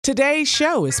Today's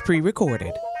show is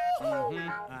pre-recorded. Y'all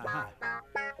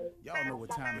know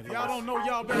what time it is. Y'all don't know,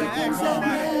 y'all better ask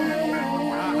somebody.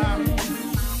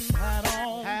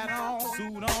 Hat on,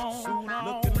 suit on,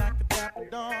 looking like the Dapper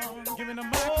Dawn, giving them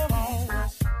microphone,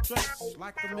 dressed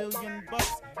like $1 million,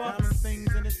 diamond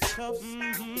things in its cuffs.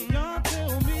 Y'all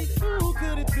tell me who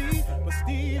could it be but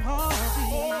Steve Harvey?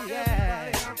 Everybody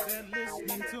out there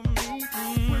listening to me,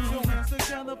 put your hands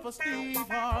together for Steve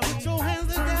Harvey. Put your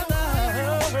hands together.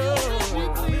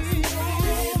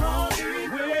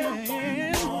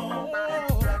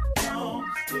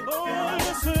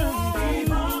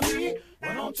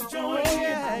 Why don't you join me?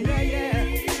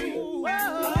 Ooh,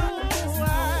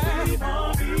 Steve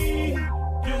Harvey.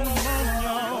 Get 'em on,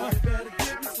 y'all. Better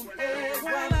give me some eggs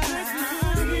while I listen to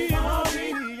Steve Harvey.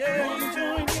 Yeah, why don't you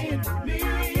join in with me?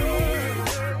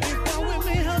 If you're with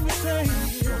me, help me say,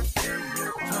 turn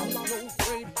your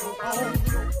radio on.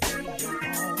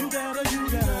 You gotta turn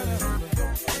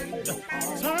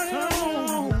it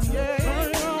on. Yeah, turn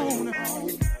it on.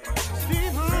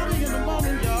 Steve Harvey in the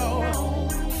morning, y'all.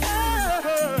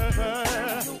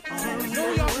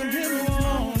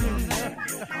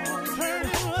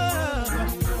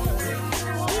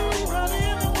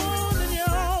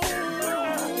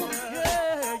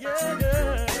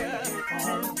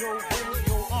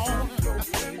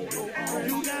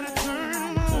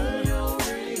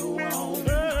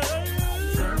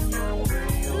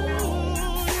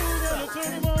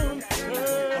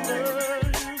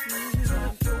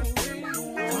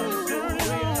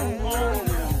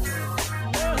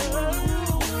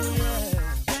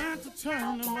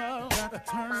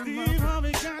 Steve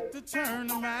Harvey got to turn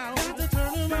them out. Got to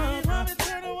turn them out. Harvey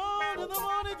turn them on in the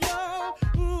morning, y'all.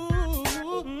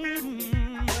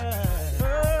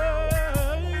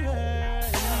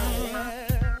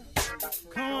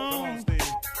 Come on, Steve.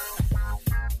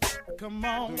 Come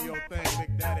on. Do your thing,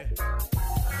 Big Daddy.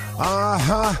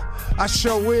 I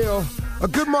sure will.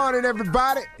 Good morning,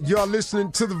 everybody. You're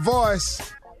listening to The Voice.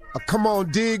 Come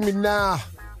on, dig me now.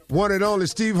 One and only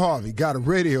Steve Harvey got a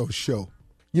radio show.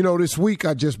 You know, this week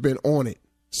I just been on it.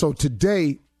 So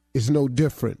today is no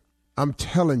different. I'm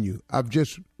telling you, I've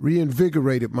just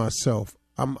reinvigorated myself.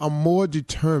 I'm more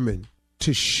determined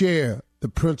to share the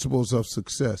principles of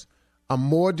success. I'm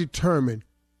more determined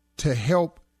to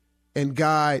help and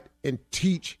guide and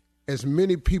teach as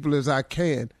many people as I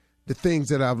can the things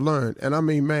that I've learned. And I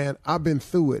mean, man, I've been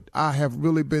through it. I have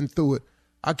really been through it.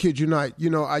 I kid you not. You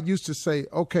know, I used to say,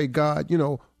 okay, God, you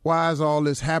know, why is all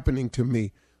this happening to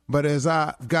me? But as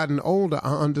I've gotten older,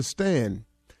 I understand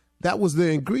that was the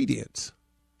ingredients.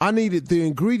 I needed the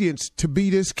ingredients to be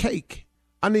this cake.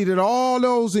 I needed all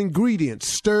those ingredients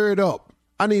stirred up.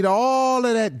 I need all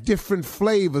of that different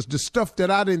flavors, the stuff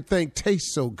that I didn't think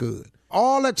tastes so good.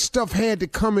 All that stuff had to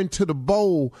come into the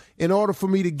bowl in order for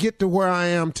me to get to where I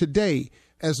am today.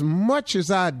 As much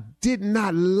as I did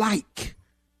not like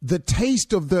the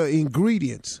taste of the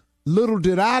ingredients, little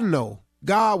did I know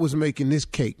God was making this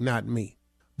cake, not me.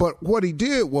 But what he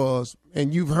did was,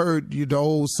 and you've heard the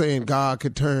old saying, God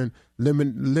could turn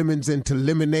lemons into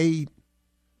lemonade.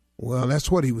 Well, that's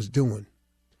what he was doing.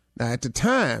 Now, at the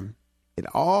time, it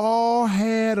all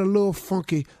had a little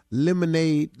funky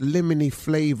lemony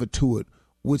flavor to it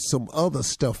with some other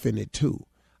stuff in it, too.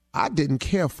 I didn't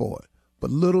care for it, but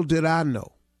little did I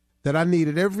know that I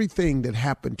needed everything that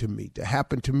happened to me to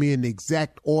happen to me in the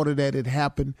exact order that it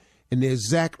happened, in the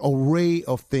exact array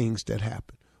of things that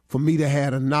happened. For me to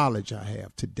have the knowledge I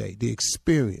have today, the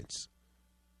experience,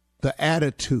 the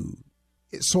attitude,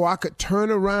 so I could turn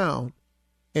around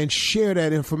and share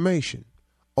that information.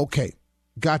 Okay,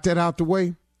 got that out the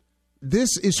way?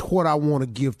 This is what I want to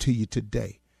give to you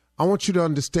today. I want you to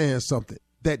understand something,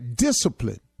 that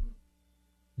discipline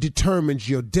determines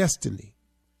your destiny,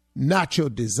 not your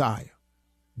desire.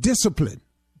 Discipline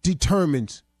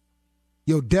determines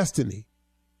your destiny,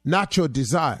 not your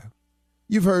desire.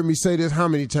 You've heard me say this how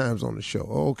many times on the show?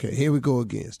 Okay, here we go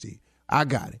again, Steve. I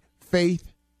got it.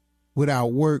 Faith without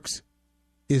works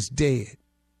is dead.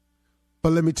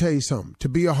 But let me tell you something. To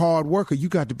be a hard worker, you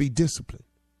got to be disciplined.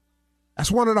 That's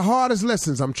one of the hardest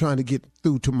lessons I'm trying to get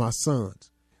through to my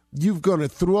sons. You're going to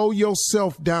throw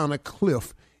yourself down a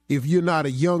cliff if you're not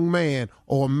a young man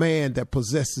or a man that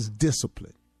possesses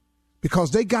discipline.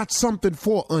 Because they got something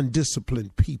for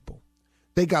undisciplined people.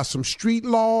 They got some street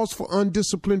laws for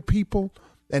undisciplined people,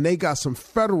 and they got some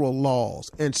federal laws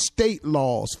and state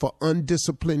laws for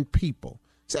undisciplined people.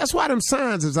 So that's why them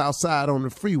signs is outside on the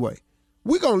freeway.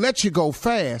 We're going to let you go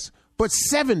fast, but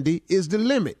 70 is the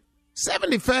limit.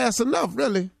 70 fast enough,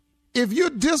 really. If you're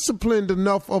disciplined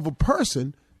enough of a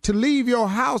person to leave your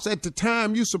house at the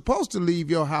time you're supposed to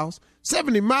leave your house,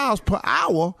 70 miles per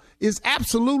hour is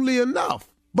absolutely enough.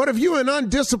 But if you're an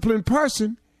undisciplined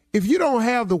person, if you don't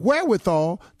have the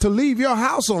wherewithal to leave your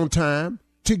house on time,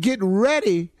 to get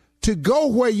ready to go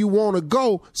where you want to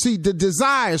go, see, the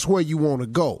desire is where you want to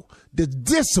go. The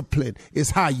discipline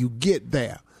is how you get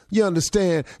there. You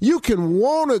understand? You can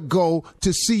want to go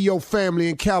to see your family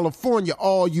in California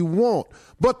all you want,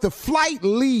 but the flight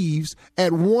leaves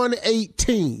at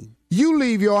 1:18. You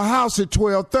leave your house at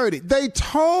 12:30. They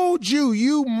told you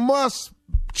you must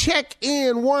check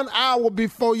in 1 hour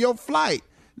before your flight.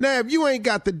 Now, if you ain't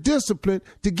got the discipline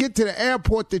to get to the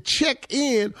airport to check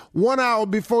in 1 hour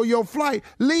before your flight,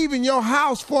 leaving your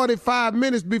house 45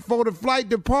 minutes before the flight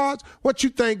departs, what you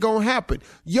think gonna happen?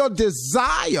 Your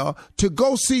desire to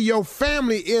go see your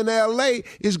family in LA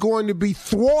is going to be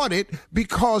thwarted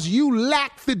because you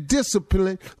lack the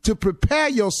discipline to prepare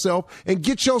yourself and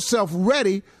get yourself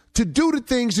ready to do the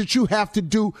things that you have to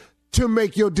do to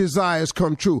make your desires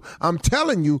come true. I'm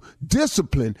telling you,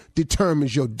 discipline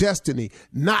determines your destiny,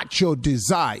 not your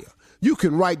desire. You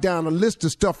can write down a list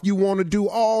of stuff you want to do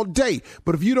all day,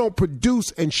 but if you don't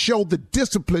produce and show the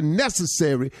discipline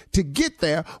necessary to get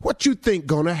there, what you think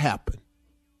gonna happen?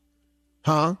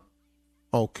 Huh?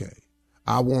 Okay,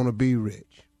 I want to be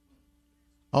rich.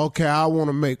 Okay, I want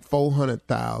to make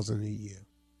 $400,000 a year.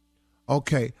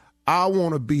 Okay, I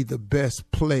want to be the best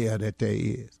player that there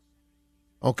is.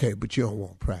 Okay, but you don't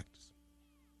want practice.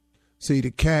 See, the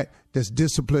cat that's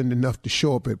disciplined enough to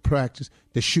show up at practice,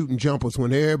 that's shooting jumpers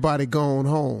when everybody gone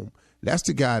home, that's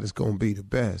the guy that's going to be the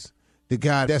best. The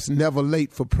guy that's never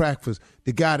late for practice,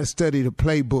 the guy that studied the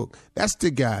playbook, that's the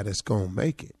guy that's going to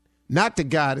make it. Not the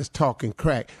guy that's talking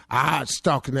crack.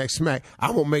 Talking that smack.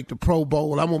 I'm going to make the Pro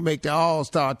Bowl. I'm going to make the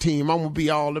All-Star team. I'm going to be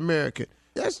All-American.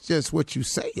 That's just what you're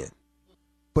saying.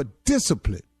 But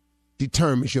discipline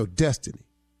determines your destiny,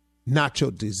 not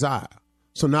your desire.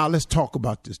 So now let's talk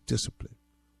about this discipline.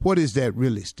 What is that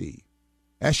really, Steve?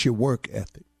 That's your work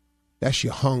ethic. That's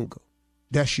your hunger.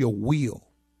 That's your will.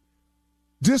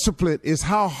 Discipline is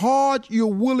how hard you're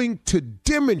willing to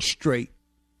demonstrate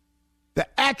the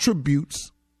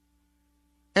attributes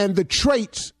and the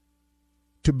traits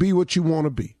to be what you want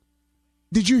to be.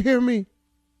 Did you hear me?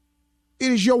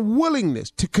 It is your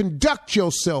willingness to conduct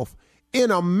yourself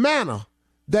in a manner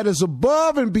that is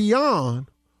above and beyond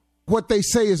what they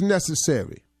say is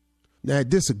necessary. Now,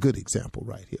 this is a good example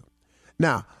right here.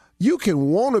 Now, you can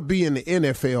want to be in the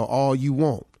NFL all you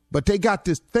want, but they got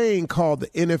this thing called the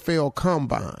NFL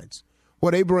Combines,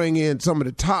 where they bring in some of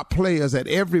the top players at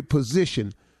every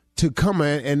position to come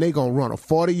in, and they're going to run a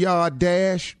 40-yard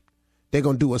dash. They're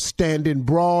going to do a standing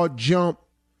broad jump.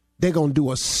 They're going to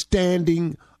do a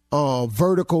standing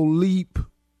vertical leap.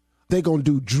 They're going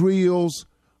to do drills,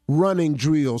 running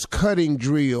drills, cutting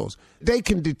drills. They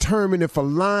can determine if a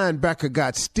linebacker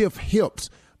got stiff hips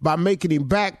by making him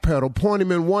backpedal, point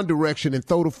him in one direction and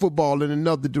throw the football in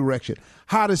another direction.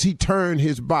 How does he turn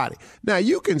his body? Now,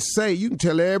 you can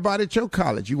tell everybody at your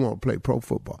college you want to play pro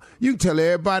football. You can tell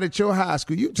everybody at your high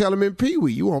school. You can tell them in Pee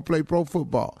Wee you want to play pro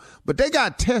football. But they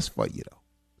got tests for you, though.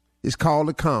 It's called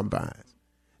the Combines.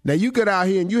 Now, you get out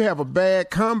here and you have a bad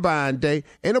Combine day.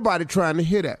 Ain't nobody trying to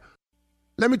hear that.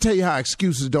 Let me tell you how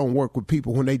excuses don't work with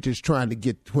people when they trying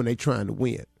to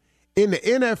win. In the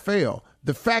NFL,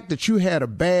 the fact that you had a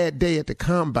bad day at the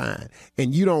Combine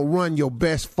and you don't run your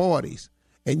best 40s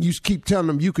and you keep telling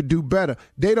them you could do better,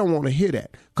 they don't want to hear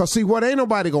that. Because, see, what ain't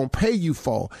nobody going to pay you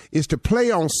for is to play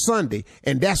on Sunday,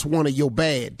 and that's one of your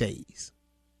bad days.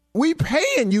 We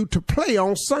paying you to play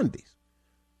on Sundays.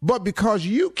 But because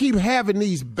you keep having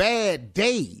these bad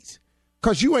days,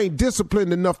 because you ain't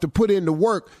disciplined enough to put in the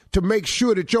work to make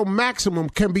sure that your maximum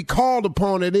can be called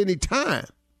upon at any time.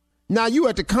 Now, you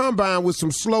at the Combine with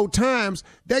some slow times,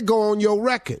 that go on your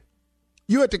record.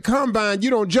 You at the Combine, you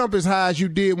don't jump as high as you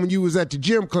did when you was at the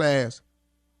gym class.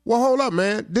 Well, hold up,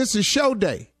 man. This is show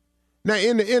day. Now,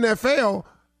 in the NFL,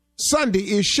 Sunday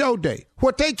is show day.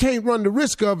 What they can't run the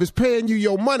risk of is paying you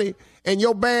your money and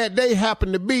your bad day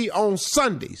happen to be on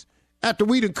Sundays after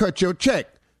we done cut your check.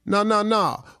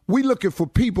 No. We looking for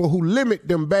people who limit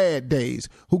them bad days,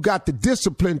 who got the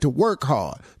discipline to work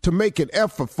hard, to make an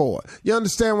effort for it. You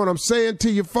understand what I'm saying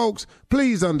to you folks?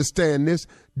 Please understand this.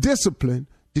 Discipline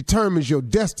determines your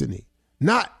destiny,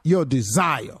 not your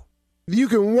desire. You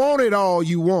can want it all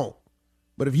you want,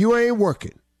 but if you ain't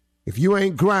working, if you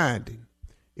ain't grinding,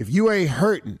 if you ain't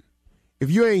hurting,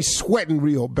 if you ain't sweating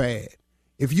real bad,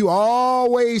 if you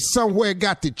always somewhere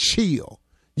got to chill,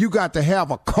 you got to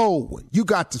have a cold one. You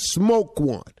got to smoke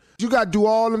one. You got to do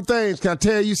all them things. Can I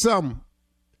tell you something?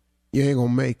 You ain't going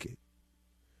to make it.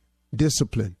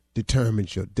 Discipline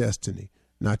determines your destiny,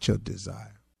 not your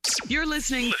desire. You're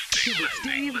listening to the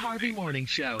Steve Harvey Morning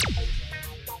Show.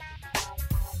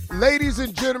 Ladies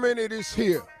and gentlemen, it is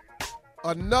here.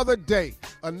 Another day,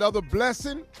 another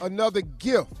blessing, another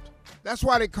gift. That's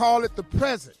why they call it the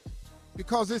present,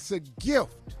 because it's a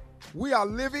gift. We are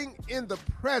living in the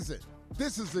present.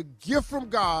 This is a gift from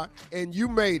God, and you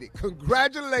made it.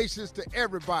 Congratulations to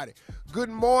everybody. Good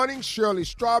morning, Shirley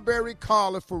Strawberry,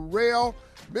 Carla Farrell,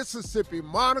 Mississippi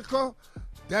Monica,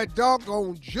 that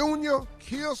doggone Junior,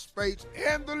 Kill Spates,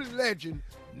 and the legend,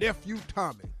 Nephew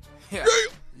Tommy.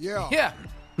 Yeah.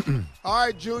 All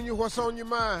right, Junior, what's on your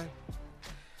mind?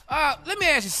 Let me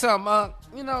ask you something.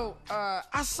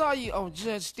 I saw you on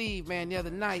Judge Steve, man, the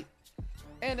other night.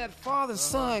 And that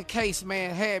father-son case,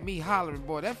 man, had me hollering,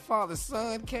 boy. That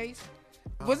father-son case.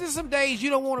 Was it some days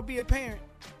you don't want to be a parent?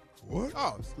 What?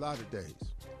 Oh, it's a lot of days.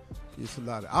 It's a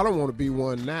lot of. I don't want to be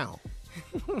one now.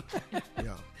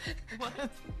 Yeah. What?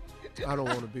 I don't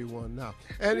want to be one now.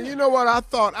 And you know what I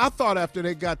thought? I thought after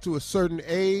they got to a certain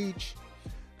age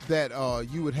that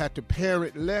you would have to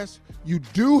parent less. You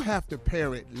do have to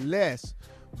parent less,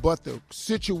 but the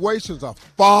situations are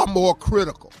far more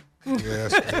critical.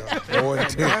 Yes, more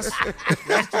intense.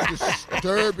 That's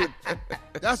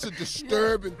a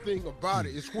disturbing thing about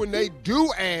it. It's when they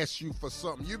do ask you for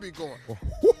something, you be going,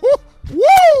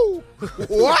 woo!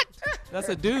 What? That's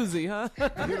a doozy, huh?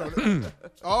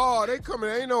 They come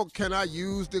in, ain't no, can I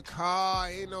use the car?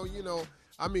 Ain't no,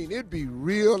 I mean, it'd be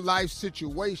real life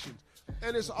situations.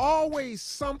 And it's always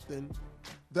something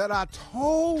that I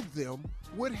told them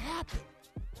would happen.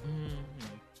 Mm-hmm.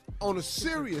 On a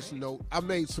serious note, I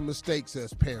made some mistakes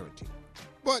as parenting.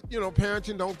 But,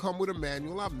 parenting don't come with a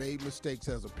manual. I made mistakes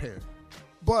as a parent.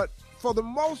 But for the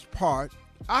most part,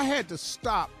 I had to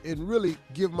stop and really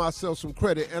give myself some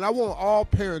credit. And I want all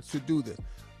parents to do this.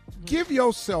 Mm-hmm. Give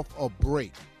yourself a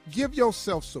break. Give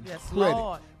yourself some credit.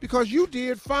 Lord. Because you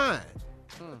did fine.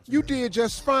 You did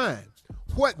just fine.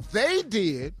 What they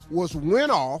did was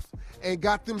went off and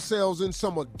got themselves in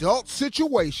some adult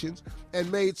situations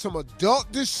and made some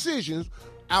adult decisions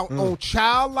out on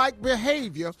childlike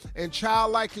behavior and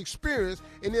childlike experience,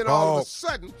 and then all of a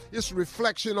sudden, it's a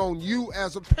reflection on you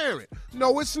as a parent.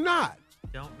 No, it's not.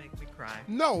 Don't make me cry.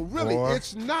 No, really,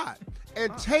 it's not.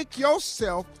 And take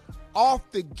yourself off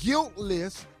the guilt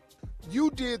list.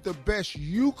 You did the best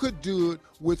you could do it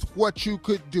with what you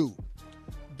could do.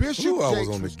 Bishop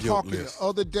Jakes was talking the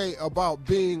other day about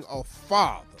being a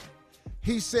father.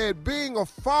 He said being a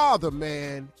father,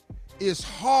 man, is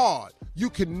hard. You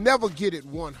can never get it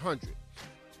 100.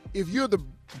 If you're the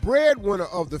breadwinner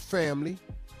of the family,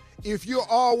 if you're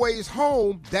always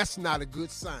home, that's not a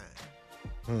good sign.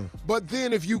 But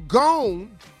then if you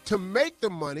gone to make the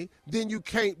money, then you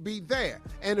can't be there.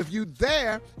 And if you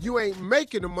there, you ain't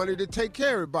making the money to take care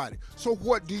of everybody. So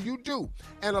what do?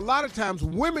 And a lot of times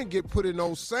women get put in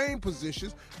those same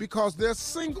positions because they're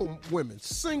single women,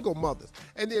 single mothers.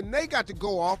 And then they got to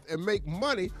go off and make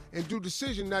money and do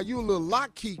decisions. Now you a little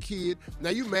lock key kid. Now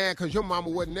you mad because your mama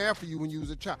wasn't there for you when you was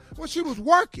a child. Well, she was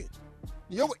working.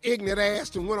 Your ignorant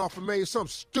ass and went off and made some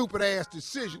stupid ass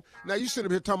decision. Now you sitting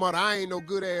up here talking about I ain't no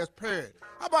good ass parent.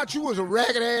 How about you was a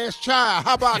ragged ass child?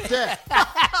 How about that?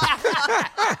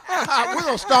 We're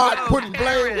gonna start putting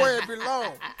blame where it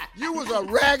belongs. You was a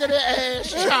raggedy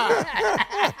ass child.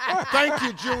 Thank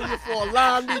you, Junior, for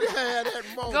allowing me to have that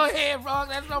moment. Go ahead, Ron.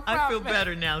 That's no problem. I feel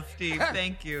better now, Steve.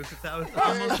 Thank you, because I was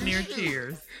almost near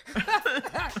tears.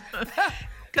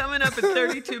 Coming up at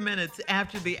 32 minutes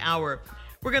after the hour.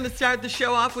 We're going to start the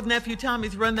show off with Nephew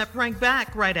Tommy's Run That Prank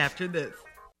Back right after this.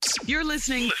 You're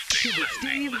listening to the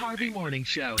Steve Harvey Morning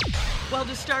Show. Well,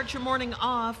 to start your morning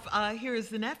off, here is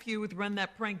the nephew with Run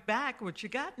That Prank Back. What you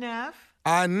got, Neff?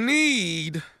 I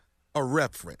need a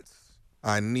reference.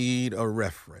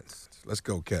 Let's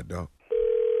go, cat dog.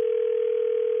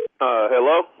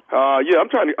 Hello? Yeah, I'm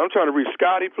trying to reach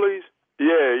Scotty, please.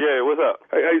 Yeah, what's up?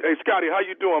 Hey, Scotty, how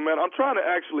you doing, man? I'm trying to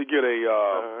actually get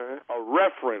a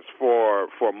reference for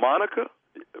Monica.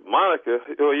 Monica?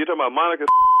 You talking about Monica,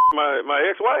 my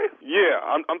ex-wife? Yeah,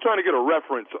 I'm trying to get a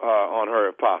reference on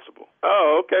her if possible.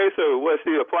 Oh, okay. So was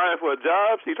she applying for a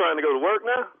job? She trying to go to work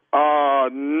now?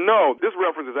 No. This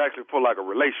reference is actually for like a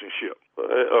relationship.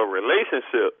 A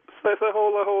relationship? Say,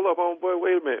 hold up, homeboy.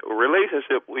 Wait a minute. A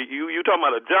relationship? You talking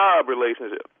about a job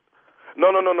relationship? No.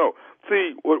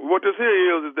 See, what this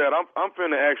here is that I'm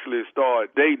finna actually start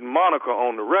dating Monica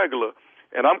on the regular,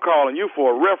 and I'm calling you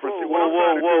for a reference.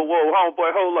 Whoa,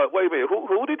 homeboy, hold up. Wait a minute.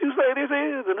 Who did you say this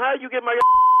is, and how you get my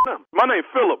number? My name's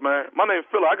Philip, man. My name's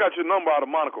Philip. I got your number out of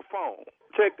Monica's phone.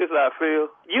 Check this out, Phil.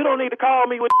 You don't need to call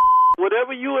me with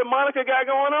whatever you and Monica got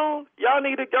going on. Y'all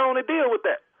need to go on and deal with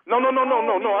that. No.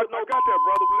 I got that,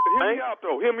 brother. Hear me out,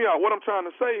 though. Hear me out. What I'm trying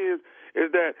to say is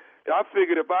that I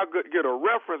figured if I could get a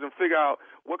reference and figure out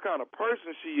what kind of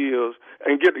person she is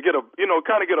and get a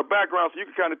kind of get a background, so you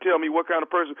can kind of tell me what kind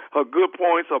of person, her good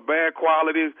points, her bad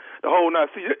qualities, the whole night.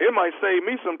 See, it might save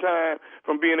me some time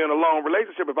from being in a long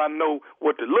relationship if I know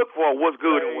what to look for, what's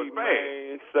good and what's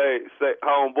bad. Say,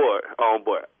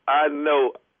 homeboy. I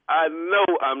know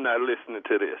I'm not listening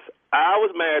to this. I was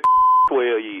married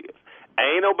 12 years.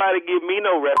 Ain't nobody give me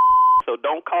no rep, so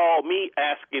don't call me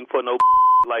asking for no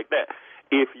like that.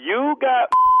 If you got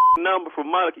number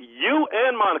from Monica, you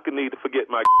and Monica need to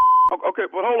forget my. Okay,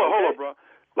 but hold up, bro.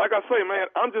 Like I say, man,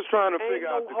 I'm just trying to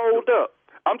figure out.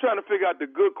 I'm trying to figure out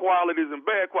the good qualities and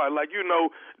bad qualities. Like,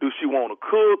 do she want to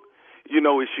cook? Is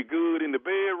she good in the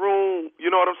bedroom?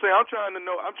 You know what I'm saying? I'm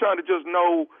trying to just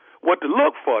know what to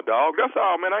look for, dog. That's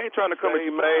all, man. I ain't trying to come at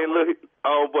you, man. Look,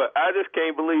 but I just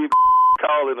can't believe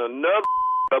calling another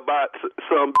about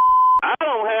some. I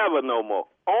don't have her no more.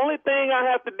 Only thing I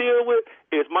have to deal with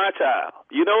is my child.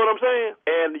 You know what I'm saying?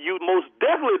 And you most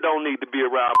definitely don't need to be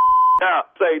around. Now,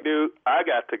 say, dude, I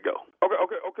got to go.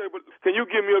 Okay, but can you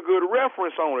give me a good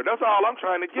reference on it? That's all I'm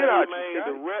trying to get out of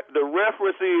you. The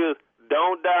reference is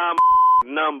don't dial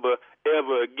number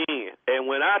ever again. And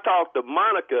when I talk to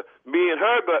Monica, me and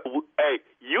her, hey,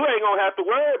 you ain't going to have to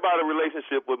worry about a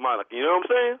relationship with Monica. You know what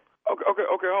I'm saying? Okay,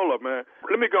 hold up, man.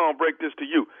 Let me go and break this to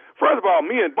you. First of all,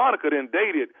 me and Monica done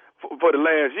dated for the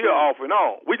last year off and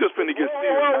on. We just finna get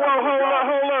serious.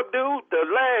 Hold up, dude. The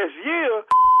last year?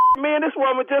 Man, this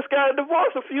woman just got a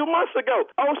divorce a few months ago.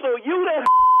 Oh, so you that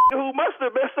who must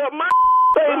have messed up my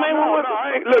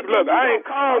I ain't. Look,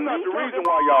 I'm not the reason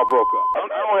why y'all broke up.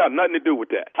 I don't have nothing to do with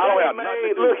that. I don't have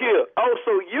nothing to do with that. Look here. Oh,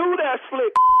 so you that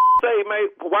slick say, man,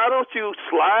 why don't you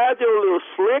slide your little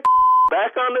slick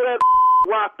back under that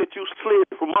rock that you slid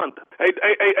from under? Hey,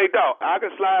 dog, I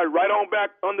can slide right on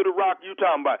back under the rock you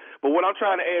talking about. But what I'm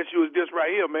trying to ask you is this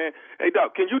right here, man. Hey,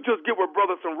 dog, can you just give a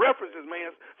brother some references,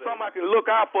 man? Something I can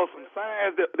look out for, some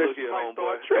signs that she might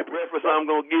start tripping. Reference I'm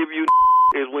going to give you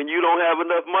is when you don't have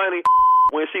enough money,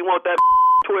 when she want that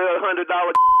 $1,200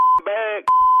 bag,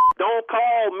 don't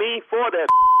call me for that.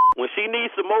 When she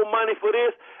needs some more money for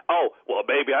this, oh, well,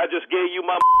 baby, I just gave you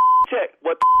my check.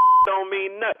 What don't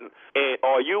mean nothing. And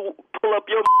or you pull up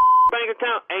your bank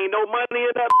account, ain't no money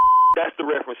in that. That's the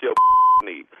reference your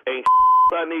need. Ain't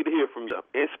I need to hear from you.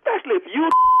 Especially if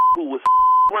you who was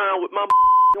around with my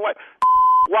wife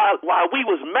while we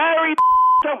was married.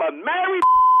 Talking about married.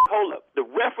 Hold up. The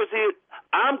reference is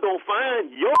I'm gonna find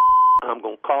your. I'm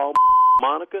gonna call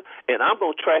Monica and I'm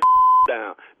gonna track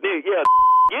down. Then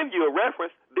give you a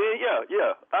reference. Then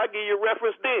I give you a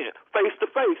reference then, face to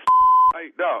face. Hey,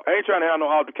 dog, I ain't trying to have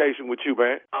no altercation with you,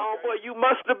 man. Oh, boy, you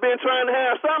must have been trying to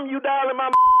have something. You dialing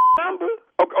my number.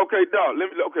 Okay, dog.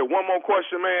 One more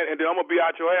question, man, and then I'm gonna be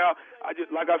out your hair. I just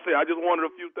wanted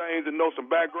a few things and know some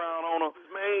background on her.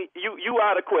 Man, you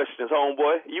out of questions,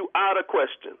 homeboy. You out of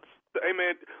questions. Hey,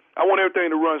 man, I want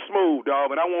everything to run smooth,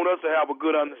 dog, and I want us to have a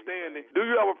good understanding. Do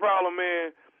you have a problem,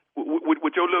 man,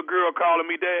 with your little girl calling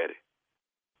me daddy?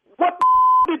 What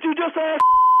did you just ask?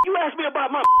 You asked me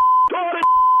about my daughter.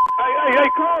 Hey,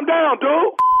 calm down,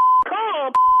 dude.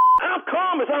 Calm? I'm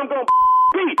calm as I'm gonna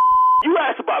be. You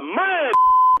asked about mine.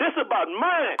 This about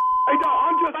mine. Hey, dog,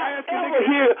 I'm just asking. Ever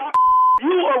hear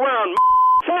you around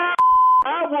time,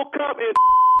 I will come in.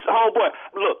 Homeboy,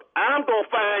 look, I'm gonna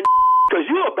find because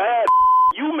you a bad.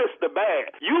 You missed the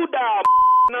bad. You dial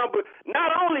number.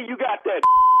 Not only you got that,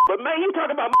 but man, you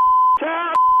talking about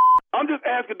child. I'm just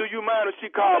asking, do you mind if she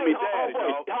called me daddy,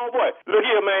 dog? Homeboy, look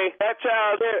here, man. That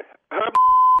child there, her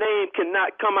name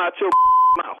cannot come out your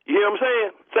mouth. You hear what I'm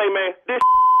saying? Say, man, this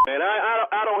man,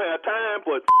 I don't have time,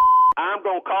 but I'm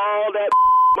gonna call that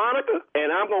Monica,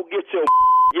 and I'm gonna get your.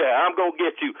 Yeah, I'm gonna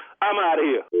get you. I'm out of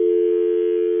here.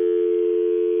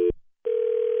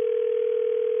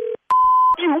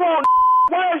 You want?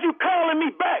 Why is you calling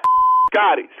me back?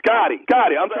 Scotty,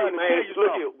 I'm trying to tell you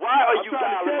something. Why are you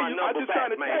dialing my number back, man? I'm just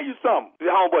trying to tell you something.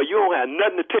 Homeboy, you don't have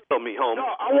nothing to tell me, homie.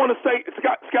 No, I want to say,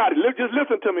 Scotty, just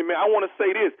listen to me, man. I want to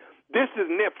say this. This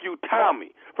is nephew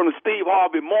Tommy from the Steve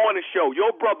Harvey Morning Show.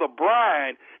 Your brother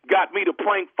Brian got me to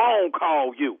prank phone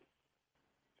call you.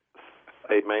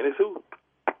 Hey, man, it's who?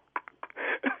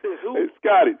 It's who? Hey,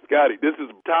 Scotty, this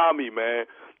is Tommy, man.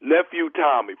 Nephew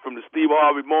Tommy from the Steve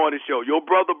Harvey Morning Show. Your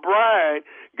brother Brian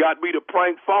got me to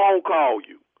prank phone call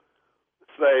you.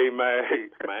 Say, man.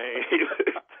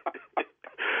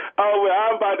 Oh, well,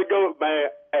 I'm about to go, man.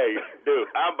 Hey, dude,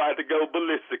 I'm about to go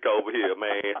ballistic over here,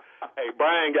 man. Hey,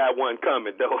 Brian got one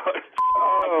coming, though.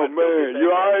 Oh, man.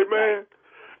 You all right, man?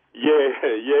 Yeah,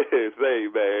 say,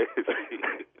 man.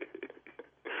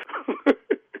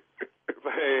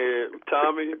 Man,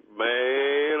 Tommy,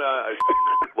 man,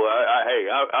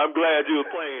 I'm glad you were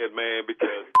playing, man,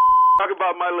 because talk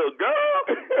about my little girl.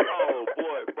 Oh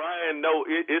boy, Brian, no,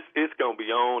 it's gonna be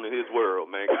on in his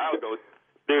world, man. I'll go.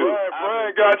 Dude,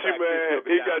 Brian got you, man.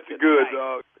 He got you good,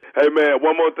 dog. Hey, man,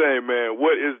 one more thing, man.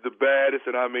 What is the baddest,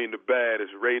 and I mean the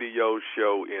baddest, radio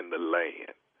show in the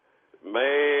land?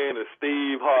 Man, the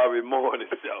Steve Harvey Morning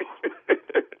Show.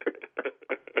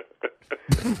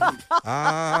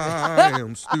 I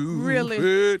am stupid.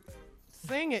 Really?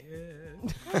 Sing it.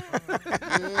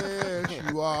 Yes,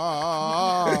 you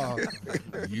are.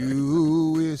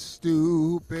 You is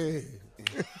stupid.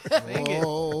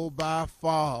 Oh, by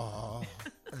far.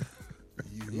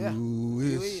 You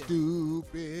is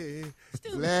stupid.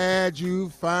 Glad you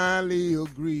finally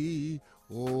agree.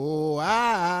 Oh,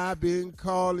 I've been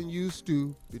calling you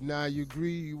stupid. Now you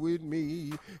agree with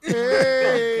me.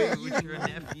 Hey. With your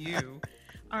nephew.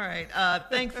 All right.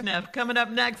 Thanks, Neff. Coming up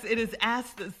next, it is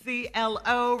Ask the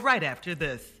CLO right after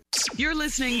this. You're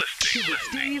listening to the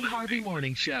Steve Harvey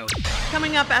Morning Show.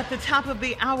 Coming up at the top of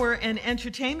the hour in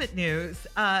entertainment news,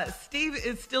 Steve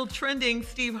is still trending.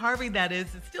 Steve Harvey, that is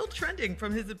still trending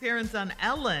from his appearance on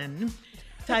Ellen.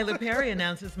 Tyler Perry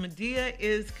announces Medea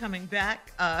is coming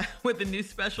back with a new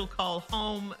special called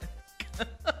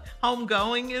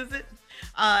Homegoing, is it?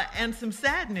 And some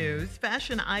sad news.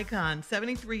 Fashion icon,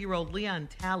 73-year-old Leon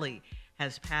Talley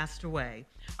has passed away.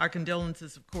 Our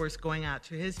condolences, of course, going out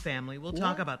to his family. We'll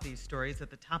talk about these stories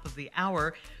at the top of the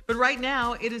hour. But right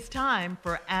now, it is time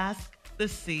for Ask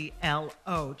the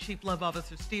CLO. Chief Love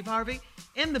Officer Steve Harvey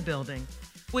in the building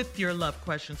with your love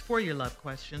questions, for your love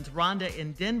questions. Rhonda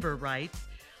in Denver writes,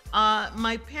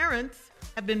 my parents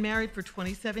have been married for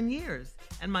 27 years,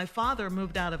 and my father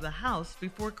moved out of the house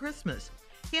before Christmas.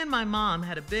 He and my mom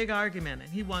had a big argument, and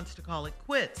he wants to call it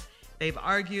quits. They've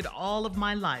argued all of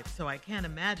my life, so I can't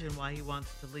imagine why he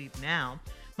wants to leave now.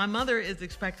 My mother is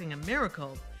expecting a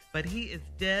miracle, but he is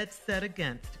dead set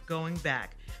against going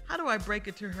back. How do I break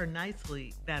it to her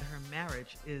nicely that her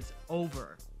marriage is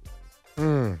over?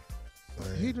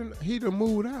 He done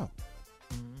moved out.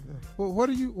 Well, why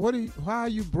are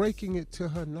you breaking it to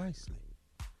her nicely?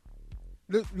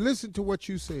 Listen to what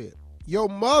you said. Your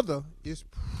mother is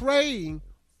praying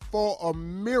for a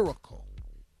miracle.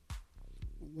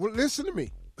 Well, listen to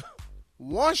me.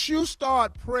 Once you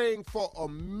start praying for a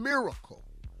miracle,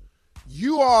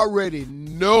 you already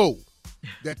know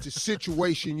that the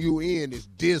situation you're in is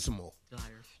dismal.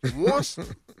 Once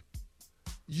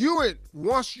you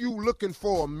looking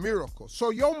for a miracle,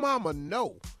 so your mama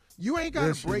know you ain't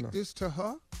got to break this to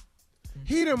her.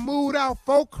 He done moved out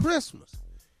for Christmas.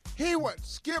 He would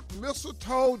skip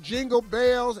mistletoe, jingle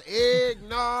bells,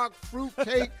 eggnog,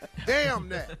 fruitcake. Damn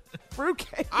that.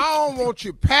 Fruitcake. I don't want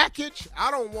your package. I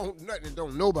don't want nothing.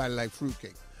 Don't nobody like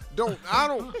fruitcake. I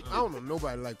don't know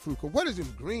nobody like fruitcake. What is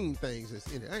them green things that's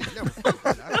in it? I ain't never I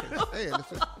can't stand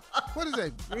it. What is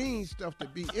that green stuff to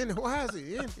be in? Why is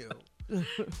it in here?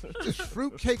 Just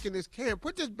fruitcake in this can.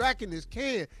 Put this back in this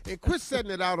can and quit setting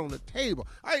it out on the table.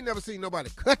 I ain't never seen nobody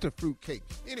cut the fruitcake.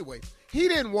 Anyway, he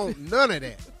didn't want none of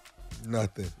that.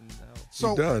 Nothing. No. So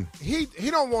he done. He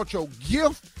don't want your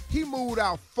gift. He moved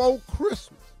out for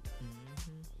Christmas.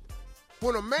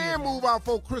 When a man move out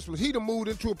for Christmas, he done moved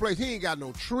into a place. He ain't got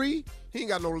no tree. He ain't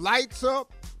got no lights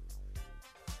up.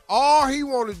 All he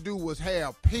wanted to do was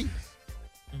have peace.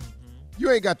 You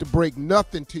ain't got to break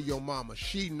nothing to your mama.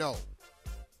 She know.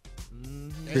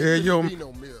 Tell your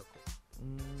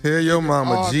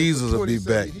mama Jesus will be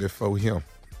back before him.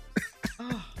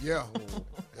 Yeah.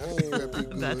 That'd be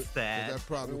good. That's sad. That's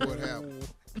probably what happened.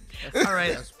 All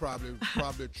right. That's probably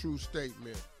a true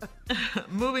statement.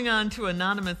 Moving on to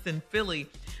Anonymous in Philly.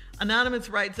 Anonymous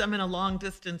writes, I'm in a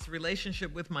long-distance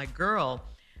relationship with my girl,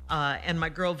 and my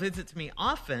girl visits me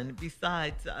often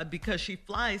because she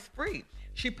flies free.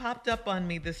 She popped up on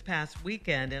me this past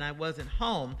weekend, and I wasn't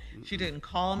home. She didn't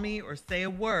call me or say a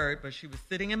word, but she was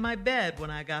sitting in my bed when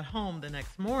I got home the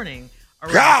next morning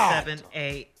around 7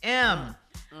 a.m.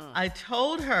 I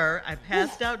told her I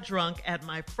passed out drunk at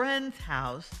my friend's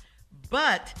house,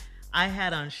 but I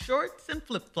had on shorts and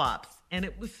flip-flops, and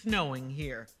it was snowing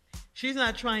here. She's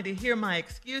not trying to hear my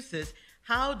excuses.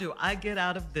 How do I get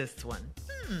out of this one?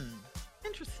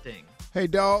 Interesting. Hey,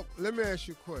 dog, let me ask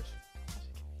you a question.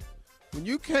 When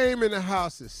you came in the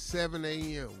house at 7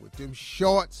 a.m. with them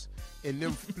shorts and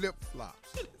them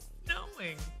flip-flops. It's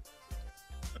snowing.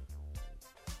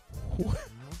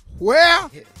 Where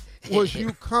was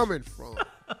you coming from?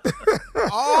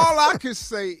 All I can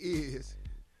say is,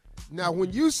 now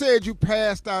when you said you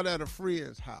passed out at a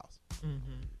friend's house,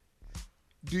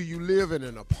 do you live in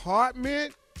an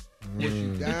apartment? Was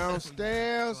you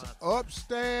downstairs,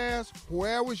 upstairs?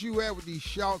 Where was you at with these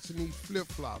shorts and these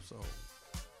flip-flops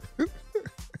on?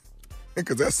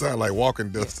 Because that sounds like walking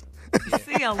distance.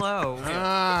 CLO.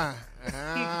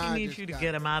 He needs you to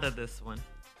get him out of this one.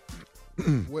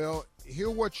 Well, hear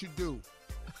what you do.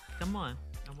 Come on.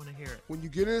 I want to hear it. When you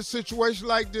get in a situation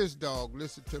like this, dog,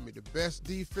 listen to me. The best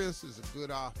defense is a good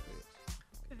offense.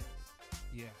 Okay.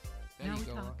 Yeah. Now we're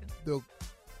talking. The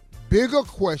bigger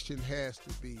question has to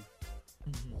be,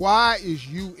 why is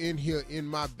you in here in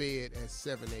my bed at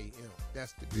 7 a.m.?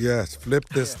 That's the big Yes, flip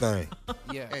this thing.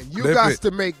 Yeah. And you Flip got it.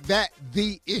 to make that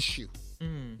the issue.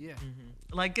 Yeah.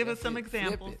 Like, give us some Flip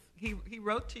examples. it. He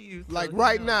wrote to you. So Like you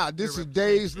right know now, this your is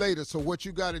days reputation. later, so what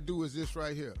you got to do is this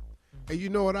right here. And you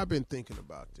know what? I've been thinking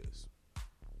about this.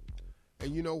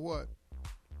 And you know what?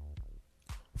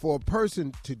 For a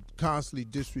person to constantly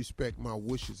disrespect my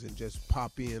wishes and just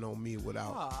pop in on me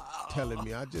without telling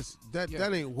me,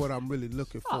 that ain't what I'm really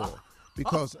looking for.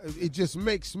 Because it just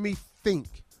makes me think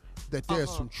that there's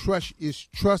some trust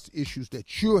issues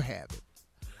that you're having.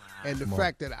 And the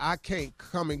fact that I can't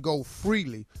come and go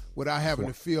freely without having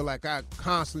to feel like I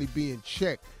constantly being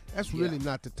checked, that's really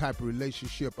not the type of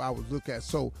relationship I would look at.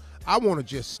 So I want to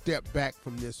just step back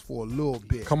from this for a little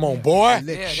bit. Come on, boy. And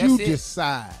let you that's it.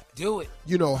 decide, Do it.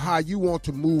 you know, how you want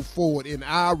to move forward in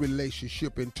our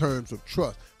relationship in terms of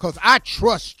trust. Because I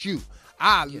trust you.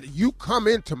 You come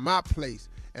into my place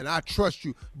and I trust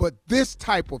you. But this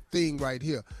type of thing right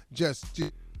here just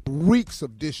reeks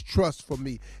of distrust for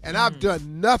me. And I've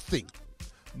done nothing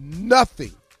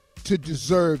to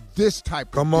deserve this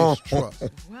type of distrust.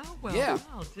 Well, Yeah.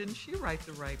 well, didn't she write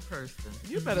the right person?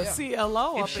 You better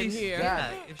CLO up in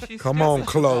here. If she's Come on,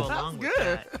 Chloe. That's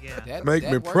good. Yeah. Make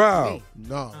me worked for proud. me.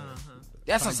 No.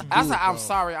 That's How a, you that's do a it, I'm dog.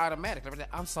 sorry automatic.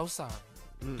 I'm so sorry.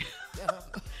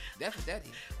 That's what that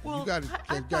is. Well, You gotta-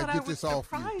 I you gotta thought get I would this off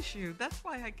you. surprise you. That's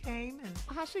why I came and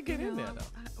How'd she get in there, though?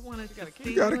 I wanted to see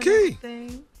You got a you and key.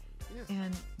 everything.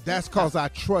 And That's because I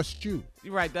trust you.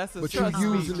 You're right. That's a But you're trust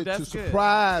using speech. it to That's good.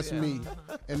 surprise Yeah. me.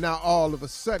 And now all of a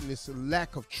sudden it's a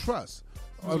lack of trust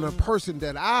on a person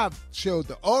that I've showed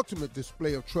the ultimate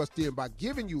display of trust in by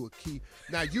giving you a key.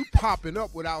 Now you popping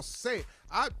up without saying.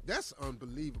 That's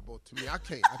unbelievable to me. I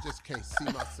just can't see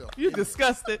myself. You in this.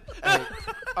 disgusted.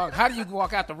 How do you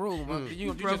walk out the room?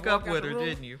 You broke just up walk out with the her, room?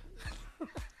 didn't you?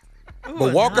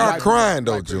 But walk out Like- crying,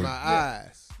 though, like with Junior. my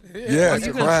eyes. Yes,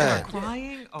 You crying.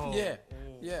 crying? Oh. Yeah.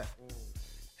 Yeah.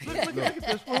 Look at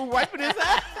this fool wiping his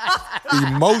ass.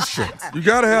 Emotions. You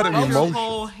got to have them Your emotions.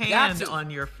 whole hand to. on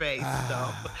your face,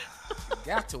 though.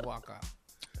 Got to walk out.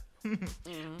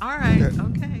 All right.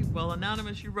 Okay. Well,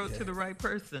 Anonymous, you wrote to the right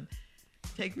person.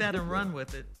 Take that and run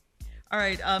with it. All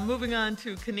right. Moving on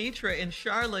to Kenitra in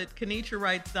Charlotte. Kenitra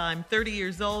writes, I'm 30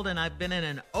 years old and I've been in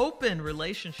an open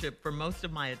relationship for most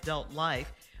of my adult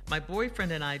life. My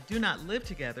boyfriend and I do not live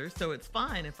together, so it's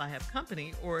fine if I have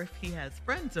company or if he has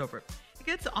friends over. It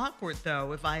gets awkward,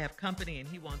 though, if I have company and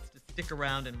he wants to stick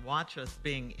around and watch us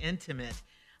being intimate.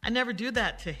 I never do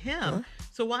that to him.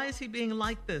 So why is he being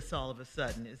like this all of a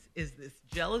sudden? Is this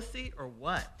jealousy or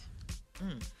what?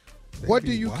 What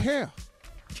do you care?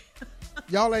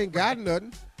 Y'all ain't got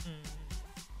nothing.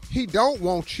 He don't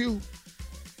want you.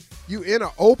 You in an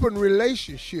open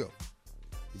relationship.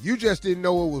 You just didn't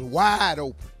know it was wide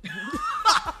open.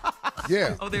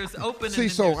 Yeah. Oh, there's open See, and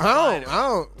then so there's wide I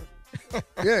don't.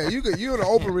 Yeah, you in an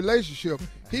open relationship.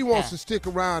 He wants to stick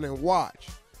around and watch.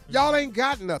 Y'all ain't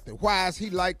got nothing. Why is he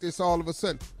like this all of a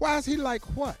sudden? Why is he like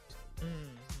what?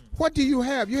 What do you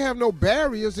have? You have no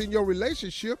barriers in your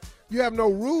relationship. You have no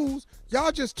rules.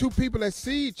 Y'all just two people that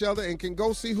see each other and can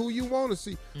go see who you want to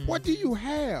see. What do you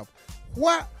have?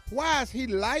 Why is he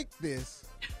like this?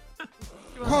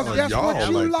 Because Oh, that's what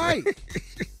y'all you like like.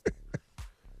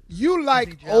 You like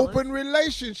he jealous? open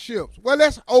relationships. Well,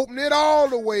 let's open it all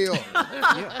the way up.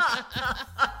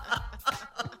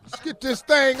 Let's get this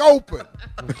thing open.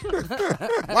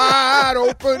 Wide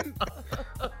open.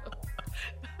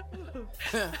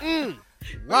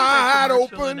 Wide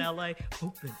commercial in open. LA.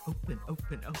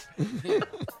 Open.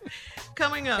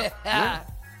 Coming up at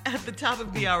the top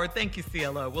of the hour, thank you,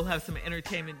 CLO. We'll have some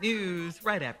entertainment news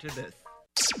right after this.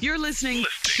 You're listening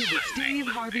to the Steve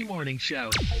Harvey Morning Show.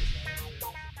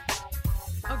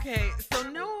 Okay, so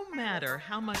no matter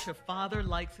how much a father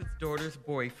likes his daughter's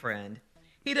boyfriend,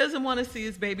 he doesn't want to see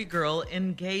his baby girl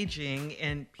engaging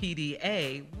in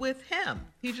PDA with him.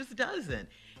 He just doesn't.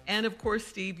 And of course,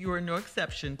 Steve, you are no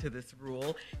exception to this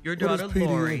rule. Your What is daughter, PDA?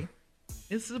 Lori.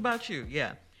 This is about you,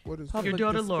 yeah. What is Your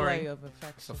daughter, Lori. Of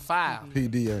affection. So file.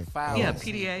 PDA. File. Yeah, Oh,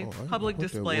 PDA, I didn't public know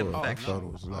what that display of was. I affection. thought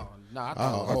it was like No, I I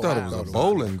thought thought it was a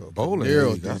bowling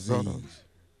venereal league. I thought it was- disease.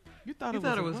 You thought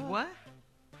it was what?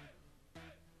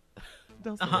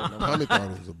 Don't say I thought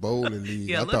it was a bowling league.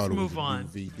 Yeah, I let's thought it move was a on.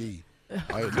 DVD.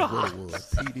 I didn't know what it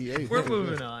was. PDA. We're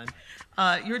moving on.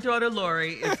 Your daughter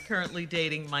Lori is currently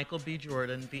dating Michael B.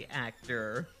 Jordan, the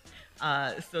actor.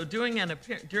 So during an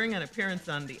appearance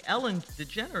on the Ellen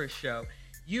DeGeneres show,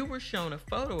 you were shown a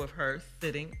photo of her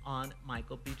sitting on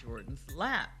Michael B. Jordan's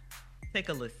lap. Take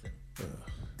a listen.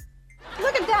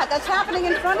 Look at that. That's happening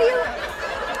in front of you?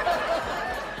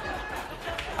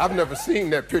 I've never seen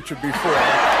that picture before.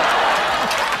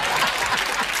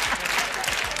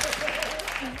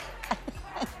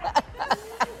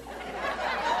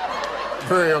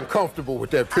 Very uncomfortable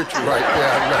with that picture right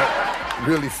there. I'm not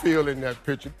really feeling that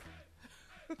picture.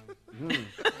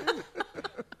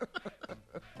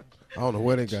 I don't know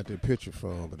where they got that picture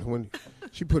from, but when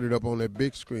she put it up on that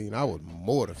big screen, I was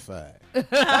mortified.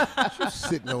 She was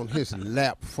sitting on his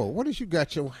lap for. What has you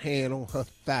got your hand on her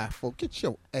thigh for? Get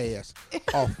your ass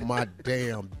off my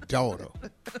damn daughter.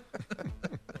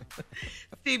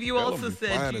 Steve, you also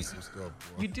said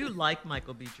you do like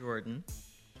Michael B. Jordan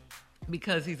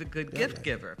because he's a good gift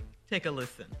giver. Take a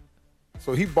listen.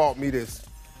 So he bought me this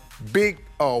big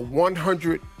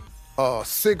 100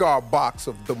 cigar box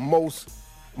of the most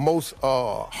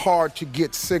hard to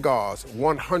get cigars,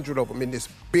 100 of them in this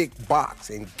big box,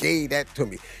 and gave that to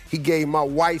me. He gave my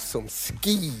wife some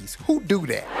skis. Who do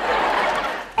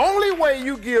that? Only way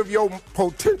you give your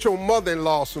potential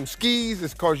mother-in-law some skis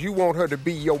is because you want her to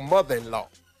be your mother-in-law.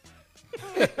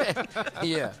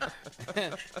 Yeah.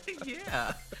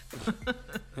 Yeah.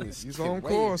 He's on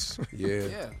course.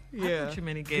 Yeah. I thought you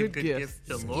meant he gave good gifts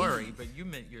to Lori, but you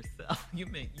meant yourself. You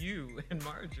meant you and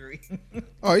Marjorie.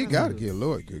 Oh, he got to give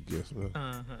Lord good gifts,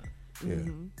 man. Yeah.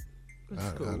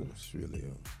 That's cool. I was really,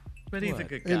 But he's a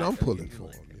good guy. and I'm pulling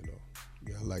for him, you know.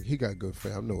 Yeah, like he got good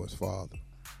family. I know his father.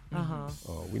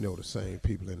 We know the same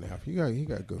people in there. He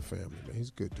got good family, man. He's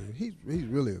a good dude. He's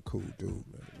really a cool dude,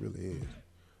 man. He really is.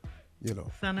 You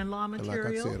know. Son-in-law material? And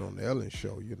like I said on the Ellen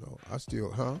show, you know, I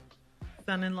still,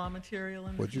 Son-in-law material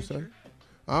in the What'd you future? say?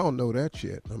 I don't know that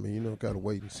yet. I mean, you know, got to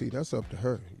wait and see. That's up to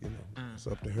her, you know. It's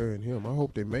up to her and him. I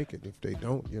hope they make it. If they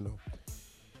don't, you know.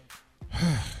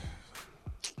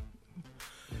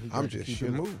 I'm just keep it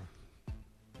moving.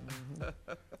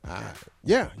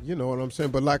 Yeah, you know what I'm saying.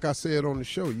 But like I said on the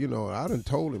show, you know, I done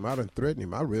told him, I done threatened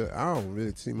him. I don't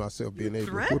really see myself being able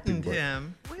to whip him. Threatened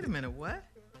him? Wait a minute, what?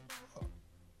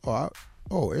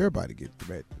 Everybody get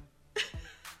threatened.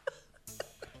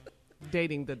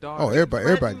 Dating the daughter. Oh,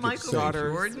 everybody gets Michael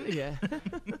daughters. Jordan? Yeah.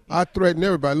 I threaten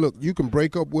everybody. Look, you can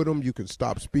break up with them. You can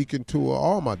stop speaking to her.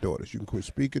 All my daughters. You can quit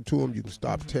speaking to them. You can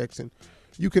stop texting.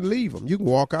 You can leave them. You can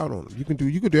walk out on them. You can do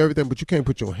everything, but you can't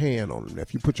put your hand on them.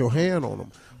 If you put your hand on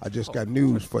them, I just got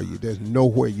news for you. There's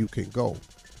nowhere you can go.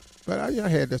 But I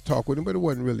had this talk with him, but it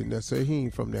wasn't really necessary. He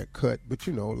ain't from that cut. But,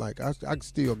 you know, like I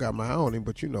still got my eye on him,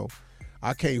 but, you know,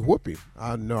 I can't whoop him.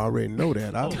 I already know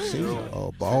that. I've seen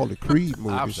all the Creed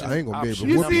movies. I ain't going to be able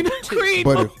to whoop him. You seen the Creed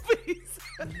movies?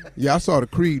 Yeah, I saw the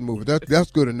Creed movie.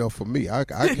 That's good enough for me. I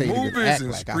can't even act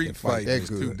and like I street can fight that is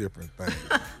good. two different things.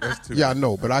 That's two. Yeah, I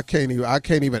know, but I can't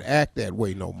even act that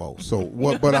way no more. So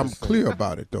what? But I'm clear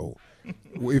about it though.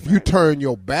 If you turn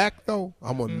your back though,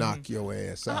 I'm gonna knock your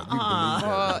ass out. You believe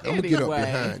that? I'm gonna get up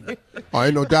behind you. Oh,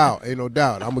 ain't no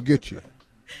doubt. I'm gonna get you.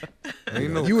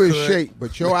 Ain't no you in cut. shape,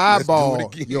 but your Let's do it eyeball,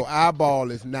 again. your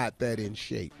eyeball is not that in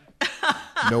shape.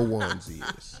 No one's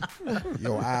is.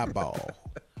 Your eyeball.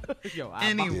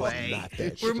 Anyway, not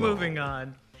that we're strong. moving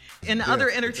on. In other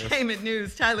entertainment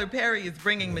news, Tyler Perry is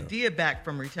bringing Medea back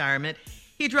from retirement.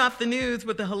 He dropped the news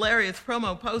with a hilarious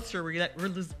promo poster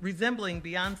resembling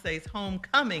Beyonce's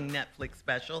Homecoming Netflix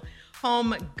special,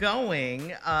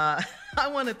 Homegoing. I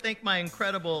want to thank my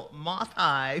incredible moth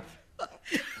hive.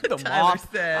 Tyler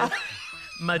says,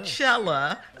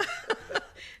 Machella.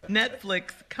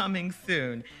 Netflix coming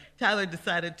soon. Tyler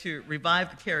decided to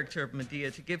revive the character of Medea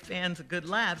to give fans a good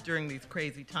laugh during these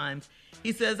crazy times.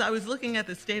 He says, I was looking at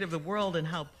the state of the world and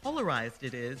how polarized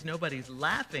it is. Nobody's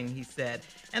laughing, he said.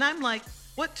 And I'm like,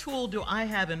 what tool do I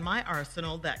have in my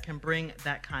arsenal that can bring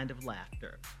that kind of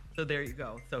laughter? So there you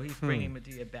go. So he's bringing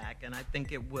Medea back, and I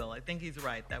think it will. I think he's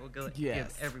right. That would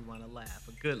give everyone a laugh,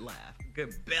 a good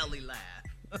belly laugh.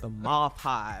 The moth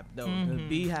hive, though. The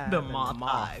beehive. The moth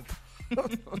hive. I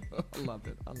love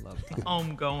it.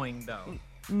 Homegoing, though.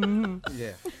 Mm-hmm.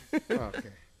 Yeah. Okay.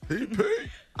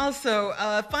 Also,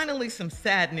 finally, some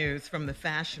sad news from the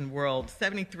fashion world.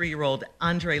 73-year-old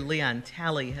Andre Leon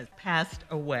Talley has passed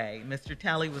away. Mr.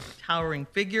 Talley was a towering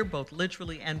figure, both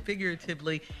literally and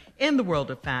figuratively, in the world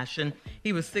of fashion.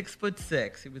 He was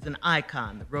 6'6". He was an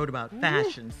icon that wrote about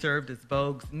fashion, served as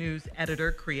Vogue's news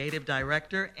editor, creative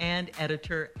director, and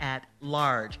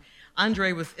editor-at-large.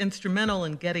 Andre was instrumental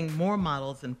in getting more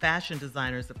models and fashion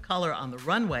designers of color on the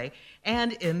runway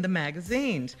and in the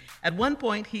magazines. At one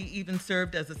point, he even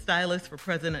served as a stylist for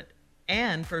President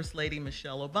and First Lady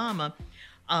Michelle Obama.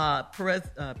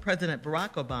 President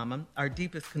Barack Obama, our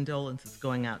deepest condolences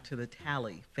going out to the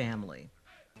Talley family.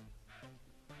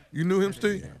 You knew him,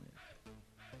 Steve?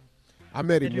 I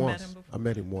met him once.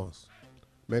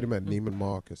 Met him at Neiman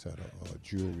Marcus at a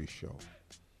jewelry show.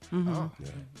 Mm-hmm. Oh.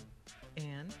 Yeah.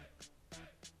 And?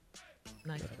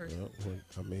 Nice person.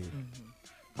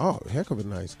 Oh, heck of a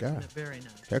nice guy. Very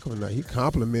nice. Heck of a nice. He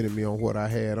complimented me on what I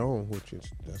had on,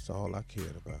 that's all I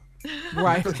cared about.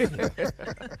 Right. That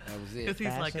was it. Because he's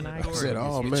like an authority. I said,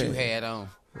 oh, man. What you had on.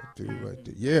 Dude, right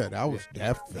there.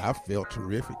 Yeah, I felt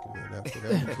terrific. Man. That was it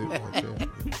right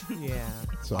there. Yeah.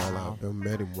 That's all I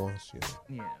met him once.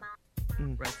 Yeah.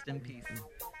 Rest in peace.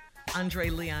 Andre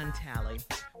Leon Talley.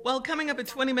 Well, coming up at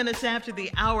 20 minutes after the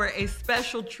hour, a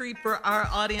special treat for our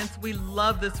audience. We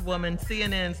love this woman.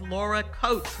 CNN's Laura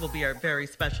Coates will be our very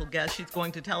special guest. She's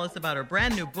going to tell us about her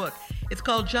brand new book. It's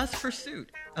called Just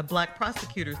Pursuit, a Black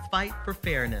prosecutor's fight for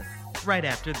fairness. Right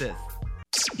after this.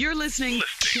 You're listening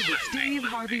to the Steve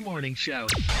Harvey Morning Show.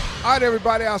 All right,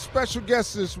 everybody. Our special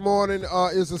guest this morning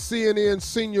is a CNN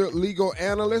senior legal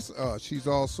analyst. She's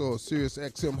also a Sirius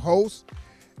XM host.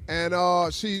 And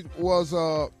she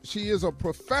is a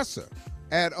professor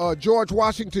at George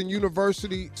Washington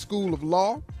University School of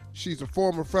Law. She's a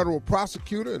former federal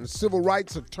prosecutor and a civil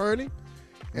rights attorney.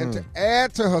 And to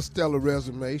add to her stellar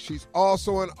resume, she's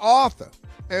also an author.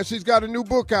 And she's got a new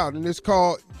book out, and it's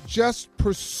called Just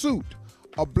Pursuit,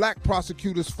 a Black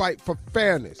Prosecutor's Fight for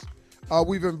Fairness.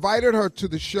 We've invited her to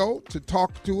the show to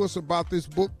talk to us about this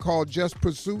book called Just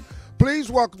Pursuit.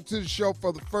 Please welcome to the show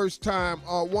for the first time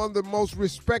one of the most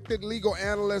respected legal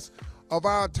analysts of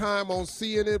our time on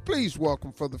CNN. Please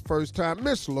welcome for the first time,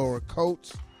 Miss Laura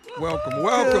Coates. Welcome.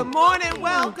 Good morning.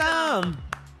 Welcome.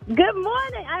 Good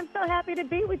morning. I'm so happy to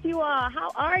be with you all. How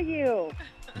are you?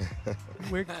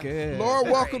 We're good. Laura,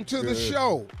 welcome to the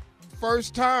show.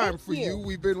 First time for you.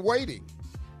 We've been waiting.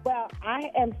 Well,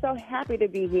 I am so happy to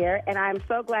be here, and I'm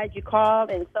so glad you called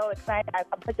and so excited. I'm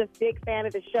such a big fan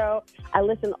of the show. I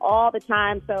listen all the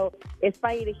time, so it's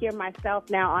funny to hear myself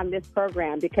now on this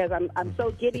program because I'm so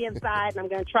giddy inside, and I'm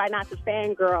going to try not to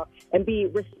fangirl and be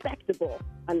respectable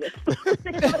on this.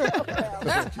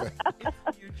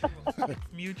 It's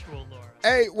mutual, Laura.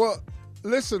 Hey, well,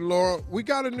 listen, Laura, we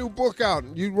got a new book out.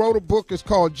 You wrote a book. It's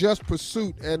called Just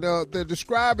Pursuit, and they're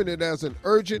describing it as an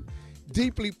urgent,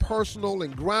 deeply personal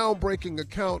and groundbreaking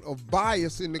account of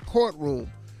bias in the courtroom.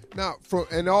 Now,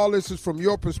 and all this is from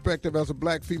your perspective as a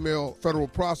black female federal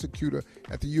prosecutor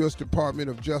at the U.S. Department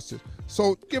of Justice.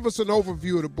 So give us an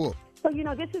overview of the book. So,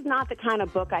 this is not the kind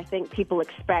of book I think people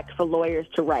expect for lawyers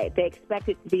to write. They expect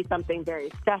it to be something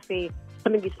very stuffy,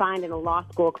 something you find in a law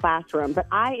school classroom. But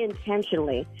I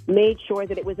intentionally made sure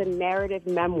that it was a narrative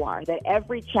memoir, that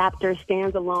every chapter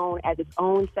stands alone as its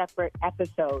own separate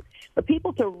episode, for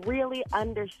people to really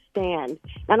understand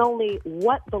not only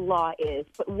what the law is,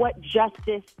 but what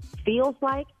justice feels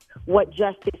like, what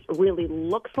justice really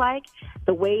looks like,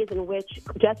 the ways in which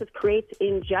justice creates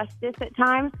injustice at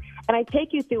times. And I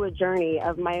take you through a journey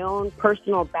of my own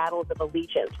personal battles of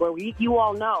allegiance, where you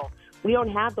all know we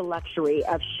don't have the luxury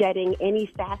of shedding any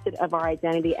facet of our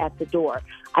identity at the door.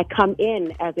 I come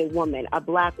in as a woman, a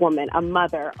black woman, a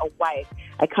mother, a wife.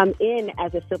 I come in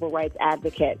as a civil rights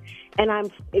advocate. And I'm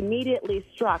immediately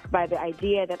struck by the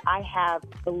idea that I have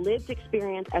the lived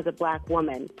experience as a black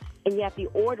woman, and yet the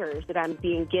orders that I'm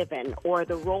being given or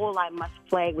the role I must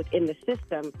play within the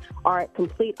system are at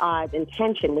complete odds and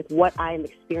tension with what I am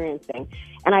experiencing.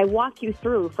 And I walk you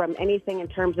through from anything in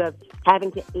terms of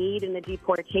having to aid in the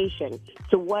deportation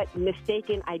to what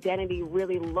mistaken identity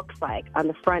really looks like on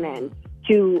the front end,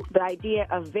 to the idea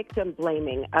of victim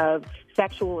blaming of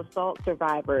sexual assault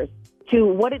survivors, to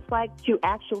what it's like to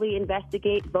actually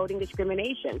investigate voting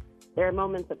discrimination. There are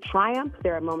moments of triumph.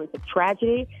 There are moments of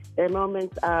tragedy. There are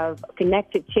moments of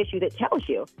connective tissue that tells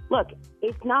you, look,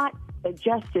 it's not a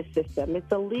justice system.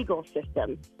 It's a legal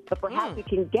system. But perhaps we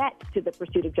can get to the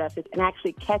pursuit of justice and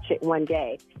actually catch it one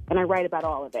day. And I write about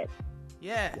all of it.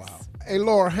 Yes. Wow. Hey,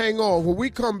 Laura, hang on. When we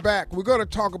come back, we're going to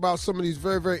talk about some of these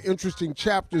very, very interesting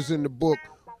chapters in the book.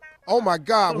 Oh, my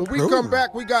God. When we come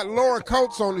back, we got Laura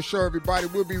Coates on the show, everybody.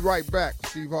 We'll be right back.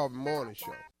 Steve Harvey Morning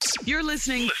Show. You're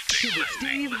listening to the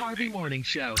Steve Harvey Morning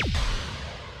Show.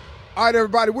 All right,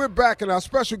 everybody, we're back, and our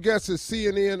special guest is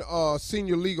CNN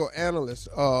senior legal analyst,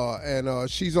 and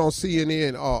she's on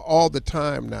CNN all the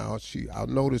time now. I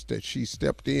noticed that she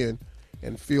stepped in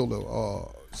and filled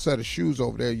a set of shoes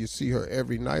over there. You see her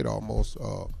every night almost,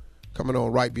 coming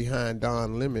on right behind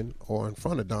Don Lemon or in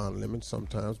front of Don Lemon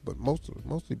sometimes, but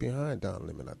mostly behind Don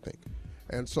Lemon, I think.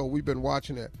 And so we've been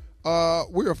watching that.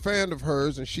 We're a fan of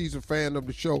hers, and she's a fan of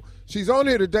the show. She's on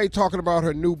here today talking about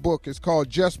her new book. It's called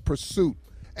Just Pursuit.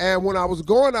 And when I was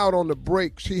going out on the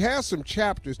break, she has some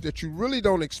chapters that you really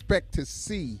don't expect to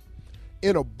see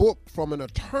in a book from an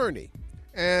attorney.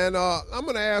 And I'm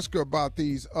going to ask her about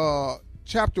these.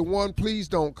 Chapter 1, Please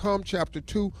Don't Come. Chapter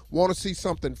 2, Want to See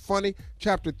Something Funny.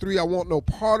 Chapter 3, I Want No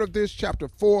Part of This. Chapter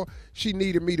 4, She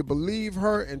Needed Me to Believe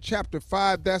Her. And Chapter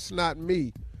 5, That's Not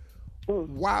Me.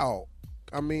 Wow.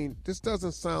 I mean, this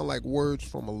doesn't sound like words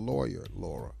from a lawyer,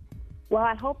 Laura. Well,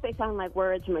 I hope they sound like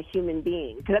words from a human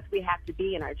being, because that's what we have to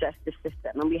be in our justice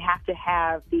system. And we have to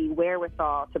have the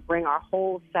wherewithal to bring our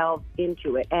whole selves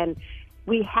into it. And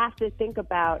we have to think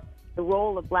about the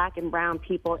role of black and brown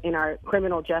people in our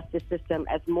criminal justice system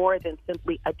as more than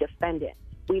simply a defendant.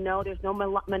 We know there's no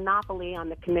monopoly on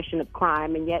the commission of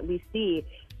crime, and yet we see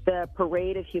the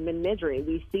parade of human misery.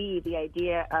 We see the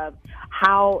idea of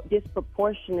how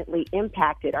disproportionately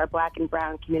impacted our black and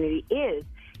brown community is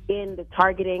in the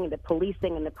targeting, the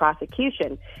policing, and the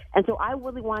prosecution. And so I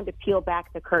really wanted to peel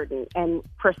back the curtain and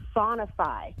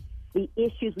personify the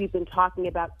issues we've been talking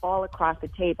about all across the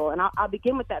table. And I'll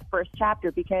begin with that first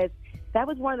chapter, because that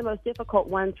was one of the most difficult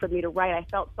ones for me to write. I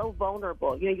felt so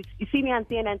vulnerable. You see me on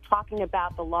CNN talking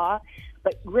about the law,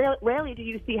 but rarely do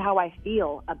you see how I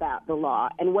feel about the law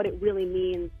and what it really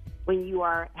means when you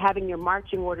are having your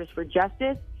marching orders for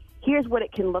justice. Here's what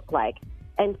it can look like.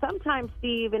 And sometimes,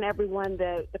 Steve and everyone,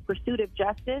 the pursuit of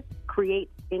justice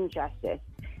creates injustice.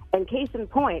 And case in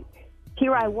point,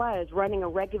 here I was running a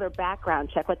regular background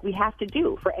check like we have to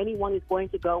do for anyone who's going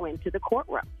to go into the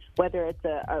courtroom, whether it's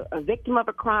a victim of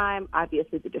a crime,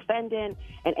 obviously the defendant,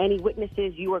 and any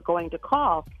witnesses you are going to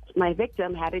call. My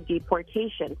victim had a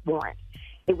deportation warrant.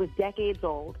 It was decades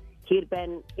old. He had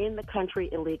been in the country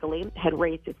illegally, had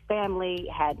raised his family,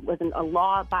 was a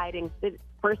law-abiding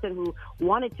person who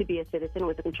wanted to be a citizen,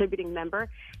 was a contributing member,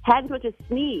 hadn't so much as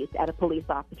sneezed at a police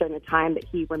officer in the time that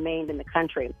he remained in the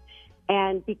country.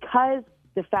 And because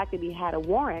the fact that he had a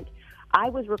warrant, I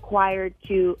was required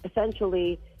to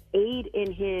essentially aid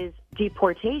in his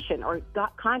deportation or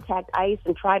contact ICE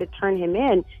and try to turn him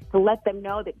in to let them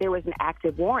know that there was an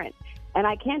active warrant. And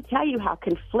I can't tell you how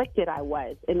conflicted I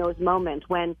was in those moments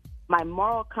when my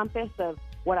moral compass of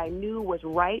what I knew was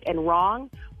right and wrong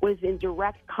was in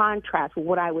direct contrast with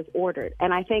what I was ordered.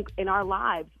 And I think in our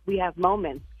lives, we have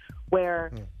moments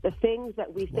where the things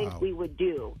that we think we would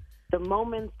do, the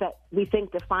moments that we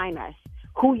think define us,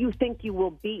 who you think you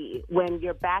will be when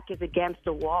your back is against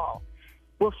a wall,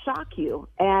 will shock you.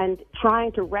 And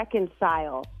trying to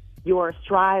reconcile your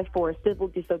strive for civil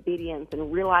disobedience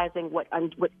and realizing what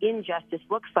injustice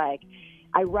looks like,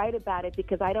 I write about it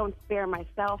because I don't spare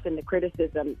myself in the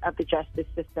criticism of the justice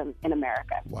system in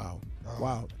America.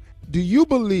 Wow. Do you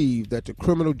believe that the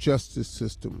criminal justice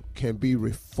system can be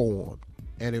reformed?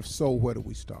 And if so, where do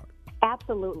we start?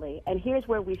 Absolutely. And here's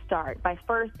where we start. By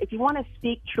first, if you want to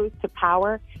speak truth to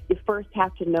power, you first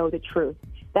have to know the truth.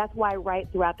 That's why I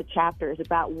write throughout the chapters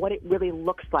about what it really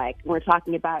looks like when we're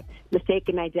talking about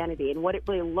mistaken identity and what it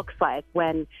really looks like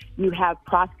when you have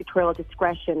prosecutorial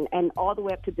discretion and all the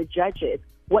way up to the judges,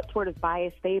 what sort of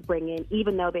bias they bring in,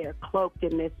 even though they are cloaked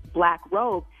in this black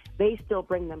robe, they still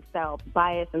bring themselves,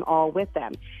 bias and all with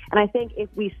them. And I think if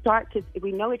we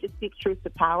know it to speak truth to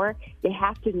power, you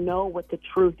have to know what the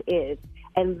truth is,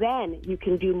 and then you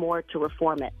can do more to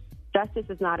reform it. Justice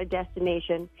is not a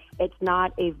destination. It's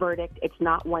not a verdict. It's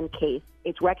not one case.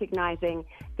 It's recognizing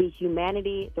the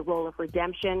humanity, the role of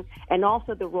redemption, and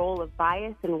also the role of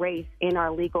bias and race in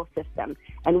our legal system.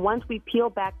 And once we peel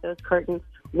back those curtains,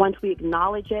 once we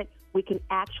acknowledge it, we can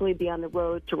actually be on the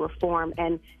road to reform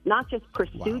and not just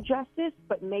pursue justice,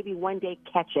 but maybe one day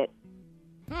catch it.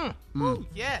 Ooh,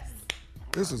 yes.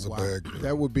 This is a bag.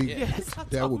 That would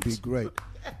be great.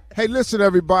 Hey, listen,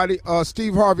 everybody.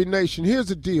 Steve Harvey Nation, here's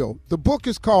the deal. The book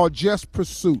is called Just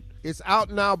Pursuit. It's out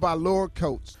now by Laura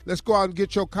Coates. Let's go out and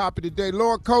get your copy today.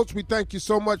 Laura Coates, we thank you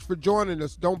so much for joining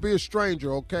us. Don't be a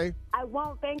stranger, okay? I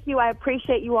won't. Thank you. I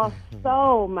appreciate you all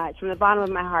so much from the bottom of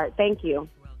my heart. Thank you.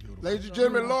 Ladies and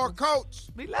gentlemen, Laura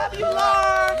Coates. We love you,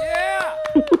 Laura. Yeah.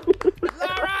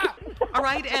 Laura. All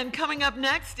right, and coming up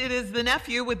next, it is the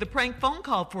nephew with the prank phone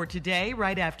call for today,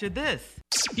 right after this.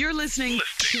 You're listening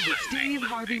to the Steve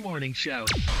Harvey Morning Show.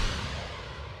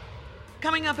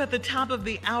 Coming up at the top of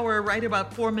the hour, right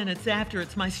about 4 minutes after,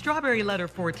 it's my strawberry letter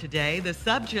for today. The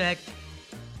subject,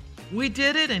 we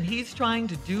did it and he's trying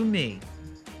to do me.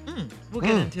 We'll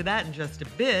get into that in just a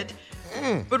bit.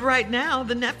 But right now,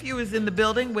 the nephew is in the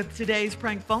building with today's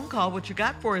prank phone call. What you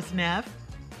got for us, Neff?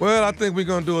 Well, I think we're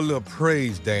going to do a little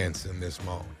praise dancing this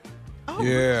morning. Oh,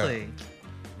 Yeah. really?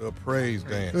 A little praise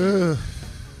dancing.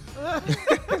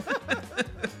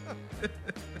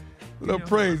 Little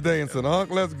praise dancing, Unc.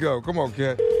 Let's go. Come on,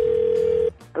 Cat.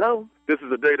 Hello? This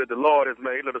is the day that the Lord has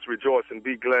made. Let us rejoice and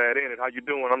be glad in it. How you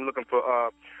doing? I'm looking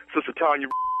for Sister Tanya.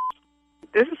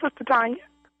 This is Sister Tanya.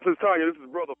 Sister Tanya, this is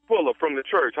Brother Fuller from the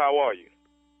church. How are you?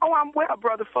 Oh, I'm well,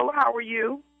 Brother Fuller. How are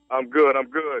you? I'm good.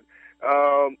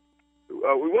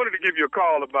 We wanted to give you a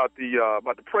call about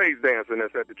the praise dancing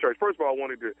that's at the church. First of all, I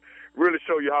wanted to really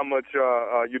show you how much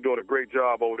you're doing a great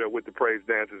job over there with the praise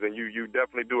dances, and you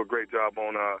definitely do a great job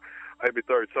on every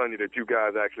third Sunday that you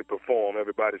guys actually perform.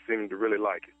 Everybody seems to really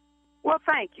like it. Well,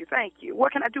 thank you.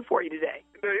 What can I do for you today?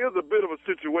 There is a bit of a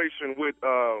situation with,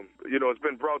 it's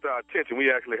been brought to our attention.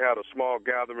 We actually had a small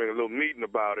gathering, a little meeting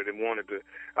about it, and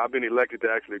I've been elected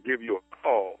to actually give you a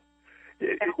call.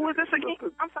 And who is this again?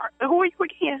 I'm sorry. Who are you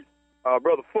again?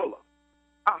 Brother Fuller.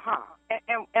 Uh-huh.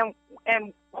 And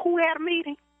who had a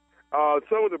meeting?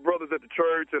 Some of the brothers at the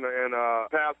church and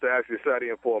pastor actually sat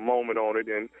in for a moment on it,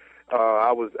 and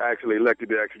I was actually elected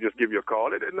to actually just give you a call.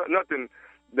 Nothing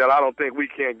that I don't think we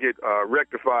can't get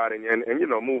rectified and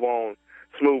move on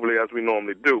smoothly as we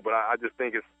normally do. But I just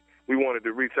think we wanted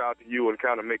to reach out to you and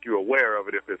kind of make you aware of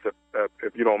it if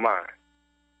you don't mind.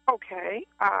 Okay.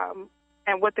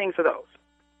 And what things are those?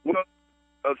 Well,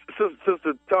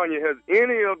 Sister Tanya, has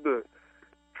any of the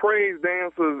praise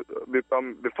dancers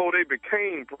before they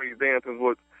became praise dancers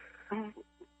was any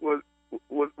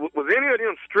of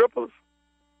them strippers?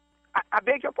 I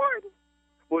beg your pardon?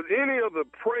 Was any of the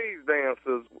praise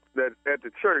dancers that at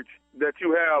the church that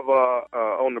you have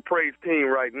on the praise team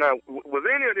right now, was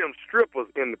any of them strippers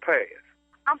in the past?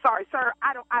 I'm sorry, sir.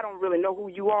 I don't really know who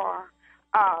you are,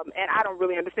 and I don't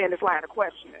really understand this line of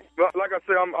questioning. Like I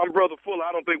said, I'm Brother Fuller.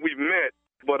 I don't think we've met,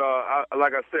 but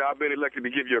like I said, I've been elected to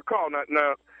give you a call.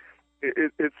 Now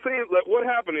it seems like what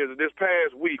happened is this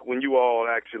past week when you all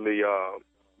actually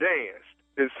danced,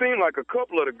 it seemed like a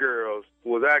couple of the girls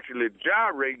was actually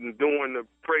gyrating during the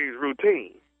praise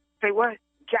routine. Say what?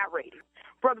 Gyrating.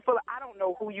 Brother Fuller, I don't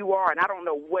know who you are, and I don't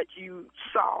know what you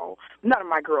saw. None of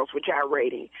my girls were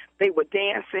gyrating. They were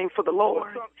dancing for the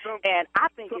Lord. And I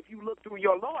think if you look through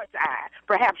your Lord's eye,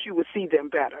 perhaps you would see them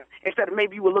better, instead of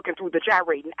maybe you were looking through the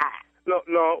gyrating eye. No.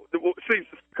 See,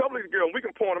 a couple of the girls, we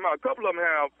can point them out. A couple of them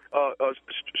have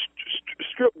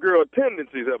strip girl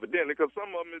tendencies, evidently, because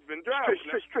some of them has been driving.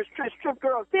 Strip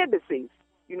girl tendencies.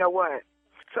 You know what?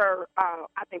 Sir,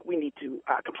 I think we need to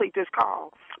complete this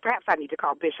call. Perhaps I need to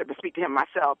call Bishop and speak to him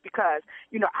myself because,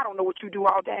 I don't know what you do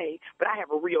all day, but I have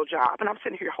a real job. And I'm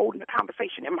sitting here holding a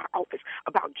conversation in my office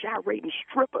about gyrating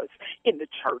strippers in the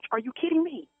church. Are you kidding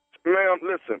me? Ma'am,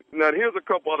 listen. Now, here's a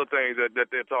couple other things that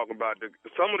they're talking about.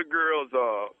 Some of the girls'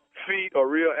 feet are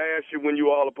real ashy when you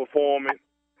all are performing,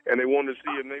 and they want to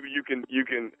see if maybe you can.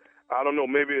 I don't know.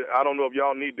 Maybe I don't know if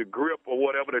y'all need the grip or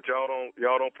whatever that y'all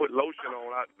don't put lotion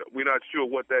on. We're not sure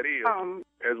what that is.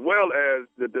 As well as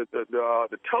the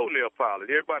toenail polish.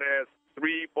 Everybody has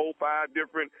 3, 4, 5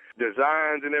 different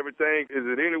designs and everything. Is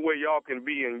it any way y'all can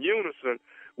be in unison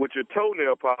with your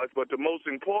toenail polish? But the most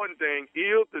important thing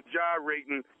is the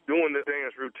gyrating during the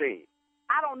dance routine.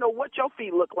 I don't know what your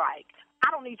feet look like. I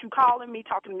don't need you calling me,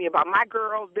 talking to me about my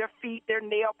girls, their feet, their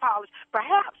nail polish.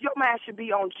 Perhaps your mind should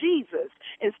be on Jesus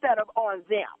instead of on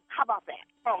them. How about that?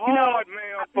 Hard,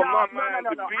 ma'am, for my mind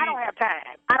to be. I don't have time.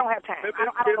 I don't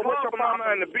know what your problem is. It's hard for my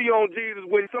mind to be on Jesus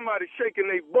when somebody's shaking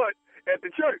their butt at the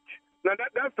church. Now,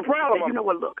 that's the problem. You know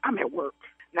what? Look, I'm at work.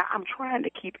 Now, I'm trying to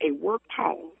keep a work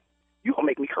tone. You're going to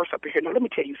make me curse up in here. Now, let me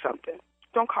tell you something.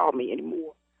 Don't call me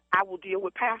anymore. I will deal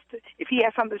with Pastor. If he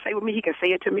has something to say with me, he can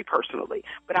say it to me personally.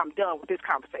 But I'm done with this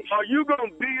conversation. Are you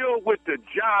going to deal with the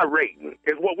gyrating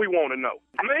is what we want to know.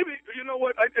 Maybe, you know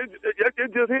what, it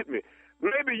just hit me.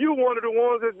 Maybe you one of the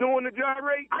ones that's doing the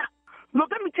gyrating. Look,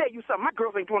 let me tell you something. My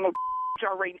girls ain't doing no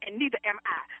gyrating, and neither am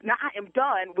I. Now, I am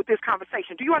done with this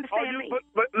conversation. Do you understand me?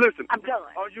 But listen. I'm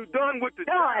done. Are you done with the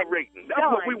gyrating? That's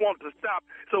what we want to stop.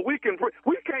 So we can't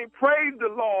praise the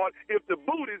Lord if the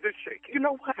booties is shaking. You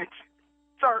know what?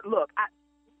 Sir, look, I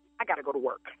got to go to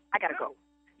work. I got to go.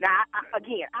 Now,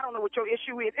 again, I don't know what your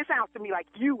issue is. It sounds to me like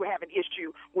you have an issue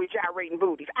with gyrating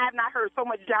booties. I have not heard so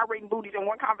much gyrating booties in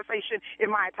one conversation in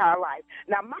my entire life.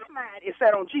 Now, my mind is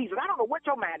set on Jesus. I don't know what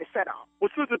your mind is set on. Well,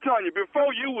 Sister Tanya,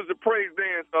 before you was a praise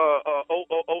dance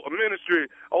ministry,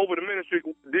 over the ministry,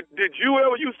 did you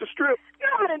ever used to strip? No,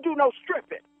 I didn't do no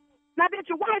stripping. Now, did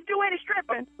your wife do any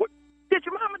stripping? What? Did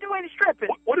your mama do any stripping?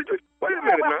 What did you? Wait a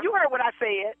minute, man. You heard what I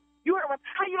said. You heard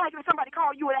how you like if somebody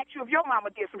called you and asked you if your mama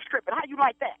did some stripping? How you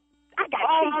like that? I got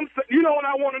you know what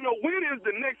I want to know? When is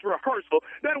the next rehearsal?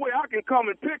 That way I can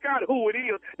come and pick out who it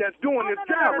is that's doing this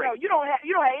gyrate. No. You don't have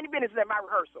any business at my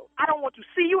rehearsal. I don't want to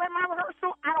see you at my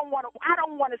rehearsal. I don't want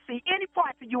to see any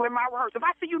parts of you in my rehearsal. If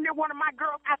I see you near one of my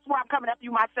girls, I swear I'm coming after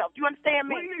you myself. Do you understand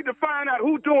me? We need to find out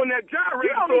who's doing that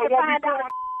gyrate. You don't need to find out.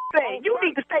 You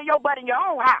need to stay your butt in your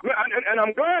own house. And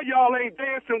I'm glad y'all ain't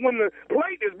dancing when the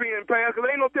plate is being passed, because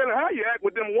ain't no telling how you act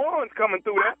with them wands coming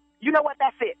through that. You know what?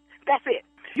 That's it.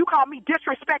 You call me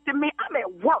disrespecting me. I'm at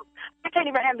work. I can't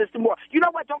even handle this anymore. You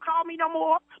know what? Don't call me no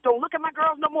more. Don't look at my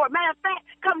girls no more. Matter of fact,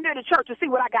 come near the church and see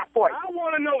what I got for you. I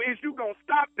want to know, is you going to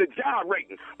stop the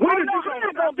gyrating? When is you going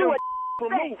to stop do it?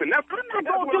 Removing? I'm not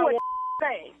going to do it.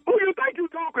 Thing. Who you think you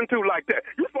talking to like that?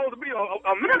 You supposed to be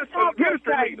a minister leader.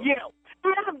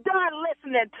 I'm done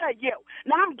listening to you.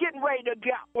 Now I'm getting ready to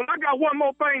go. Well, I got one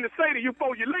more thing to say to you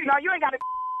before you leave. No, you ain't got a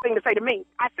thing to say to me.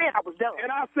 I said I was done.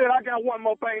 And I said I got one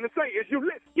more thing to say. Is you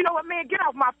listen? You know what, man? Get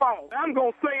off my phone. I'm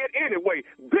going to say it anyway.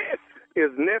 This is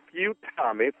Nephew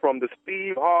Tommy from the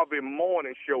Steve Harvey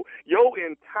Morning Show. Your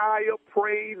entire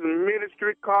praise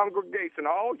ministry congregation,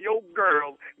 all your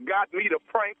girls, got me to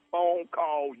prank phone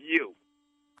call you.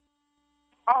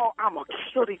 Oh, I'm a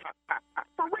cutie.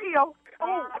 For real?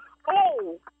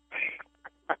 Oh,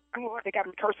 they got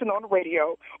me cursing on the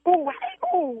radio. I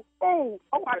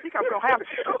think I'm going to have it.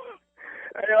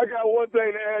 Hey, I got one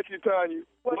thing to ask you, Tanya.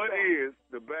 What is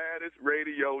the baddest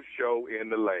radio show in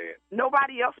the land?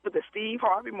 Nobody else but the Steve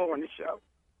Harvey Morning Show.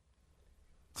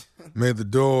 May the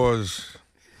doors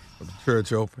of the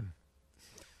church open.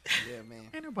 Yeah, man.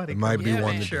 Ain't nobody might be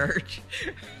one to church.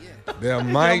 There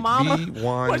might be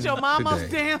one Was your mama's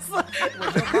today. dancer?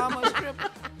 Was your mama a stripper?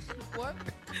 What?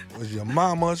 Was your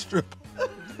mama a stripper?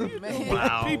 Man,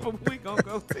 Wow. People, we gonna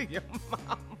go see your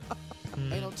mama.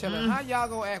 ain't no telling how y'all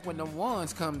gonna act when them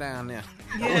ones come down there.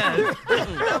 Yeah,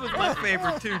 that was my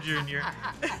favorite too, Junior.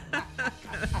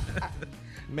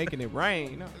 Making it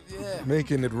rain. Yeah,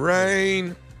 Making it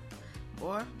rain,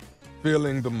 boy.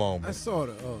 feeling the I moment. sort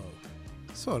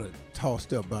of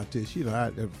tossed up about this. You know,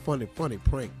 a funny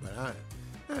prank, but I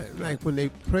like when they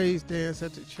praise dance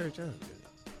at the church.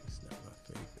 It's not my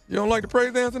favorite. You don't like the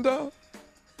praise dancing, dog?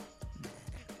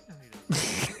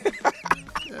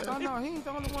 Oh no, he ain't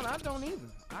the only one. I don't either.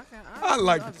 I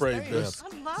like the praise understand. dance.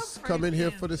 I love Come in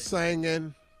here for the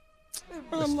singing.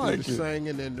 I Let's like do the it.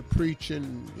 singing and the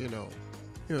preaching,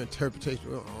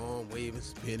 interpretation. Arm waving,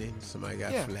 spinning. Somebody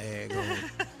got Yeah. flag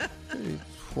on.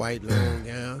 White long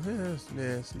gown. That's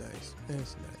nice.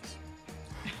 That's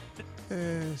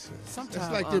nice. Sometimes,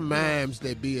 That's like the mimes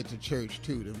that be at the church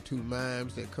too. Them two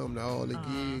mimes that come to all the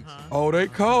gigs. Oh, they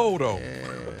cold, though.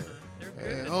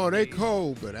 Yeah. They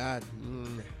cold, but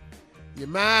you're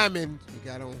miming. You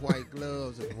got on white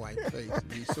gloves and white face.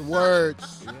 Need some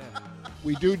words. Yeah.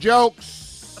 We do jokes.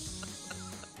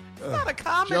 It's not a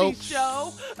comedy Jokes.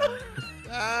 show.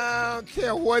 I don't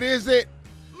care. What is it?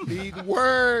 Need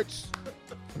words.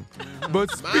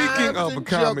 But speaking Mimes of a and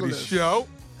comedy jugglers. show,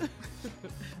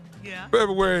 Yeah.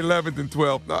 February 11th and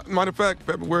 12th. Matter of fact,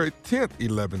 February 10th,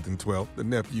 11th, and 12th. The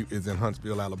nephew is in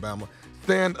Huntsville, Alabama.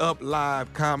 Stand Up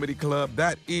Live Comedy Club.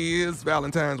 That is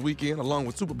Valentine's weekend along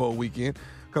with Super Bowl weekend.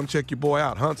 Come check your boy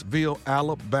out. Huntsville,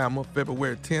 Alabama,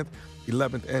 February 10th,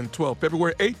 11th, and 12th.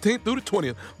 February 18th through the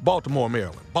 20th, Baltimore,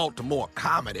 Maryland. Baltimore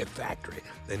Comedy Factory.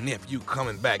 The nephew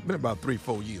coming back. Been about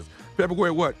 3-4 years.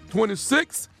 February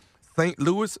 26th? St.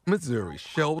 Louis, Missouri,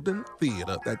 Sheldon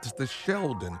Theater. That's the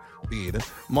Sheldon Theater.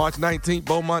 March 19th,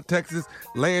 Beaumont, Texas.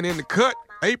 Laying in the cut,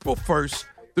 April 1st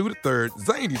through the 3rd,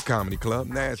 Zany's Comedy Club,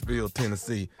 Nashville,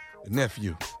 Tennessee. The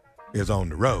nephew is on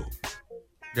the road.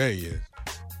 There he is.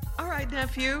 All right,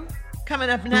 nephew. Coming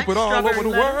up next, Stupid all over the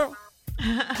Letter.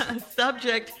 world.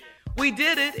 Subject, we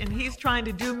did it, and he's trying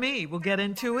to do me. We'll get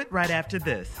into it right after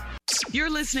this. You're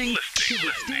listening to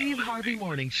the Steve Harvey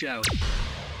Morning Show.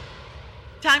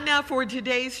 Time now for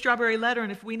today's Strawberry Letter,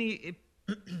 and if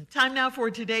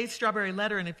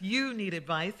you need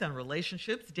advice on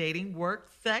relationships, dating, work,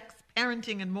 sex,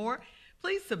 parenting, and more,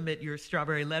 please submit your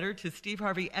Strawberry Letter to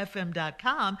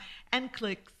steveharveyfm.com and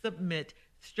click Submit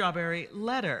Strawberry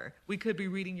Letter. We could be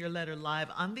reading your letter live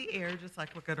on the air, just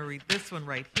like we're going to read this one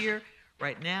right here,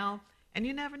 right now. And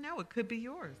you never know, it could be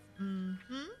yours.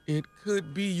 Mm-hmm. It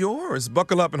could be yours.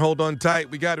 Buckle up and hold on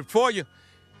tight. We got it for you.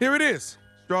 Here it is.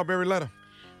 Strawberry letter.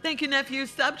 Thank you, nephew.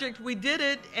 Subject, we did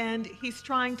it, and he's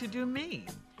trying to do me.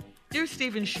 Dear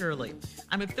Stephen Shirley,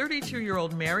 I'm a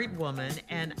 32-year-old married woman,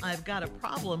 and I've got a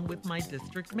problem with my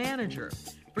district manager.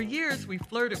 For years, we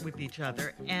flirted with each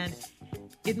other, and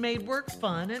it made work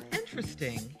fun and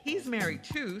interesting. He's married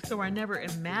too, so I never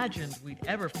imagined we'd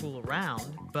ever fool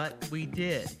around, but we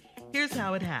did. Here's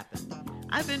how it happened.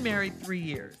 I've been married 3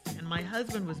 years, and my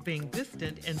husband was being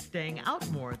distant and staying out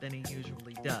more than he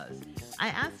usually does. I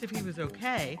asked if he was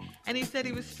okay, and he said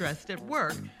he was stressed at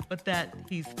work, but that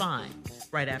he's fine.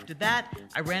 Right after that,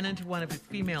 I ran into one of his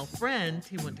female friends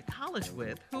he went to college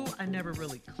with, who I never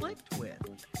really clicked with.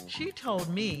 She told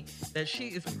me that she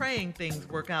is praying things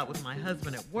work out with my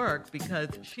husband at work because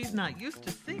she's not used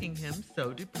to seeing him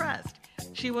so depressed.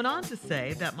 She went on to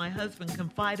say that my husband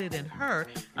confided in her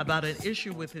about an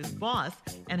issue with his boss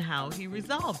and how he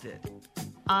resolved it.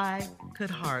 I could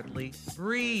hardly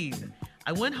breathe.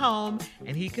 I went home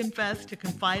and he confessed to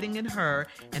confiding in her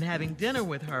and having dinner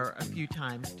with her a few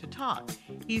times to talk.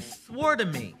 He swore to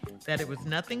me that it was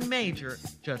nothing major,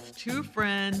 just two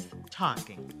friends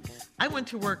talking. I went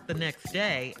to work the next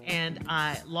day and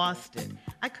I lost it.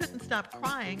 I couldn't stop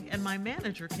crying and my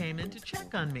manager came in to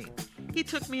check on me. He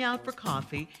took me out for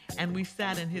coffee and we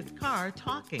sat in his car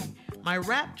talking. My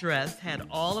wrap dress had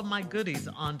all of my goodies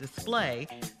on display,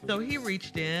 so he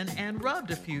reached in and rubbed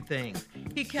a few things.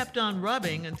 He kept on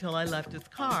rubbing until I left his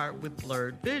car with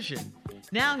blurred vision.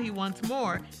 Now he wants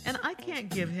more, and I can't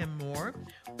give him more.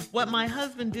 What my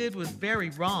husband did was very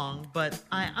wrong, but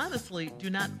I honestly do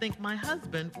not think my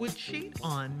husband would cheat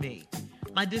on me.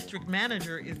 My district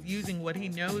manager is using what he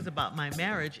knows about my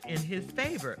marriage in his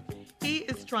favor. He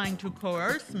is trying to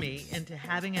coerce me into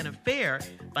having an affair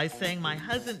by saying my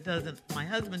husband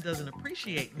doesn't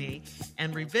appreciate me,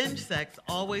 and revenge sex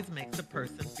always makes a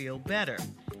person feel better.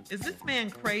 Is this man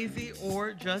crazy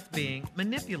or just being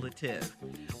manipulative?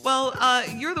 Well,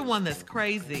 you're the one that's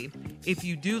crazy if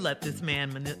you do let this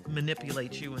man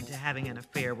manipulate you into having an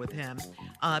affair with him,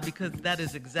 because that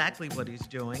is exactly what he's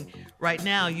doing. Right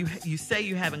now, you say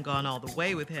you haven't gone all the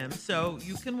way with him, so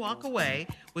you can walk away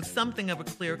with something of a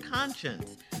clear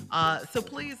conscience. So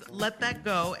please let that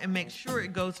go and make sure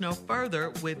it goes no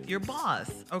further with your boss,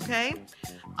 okay?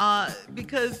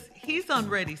 Because he's on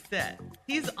ready set.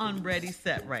 He's on ready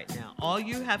set right now. All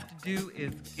you have to do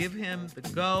is give him the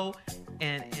go,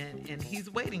 and he's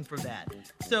waiting for that.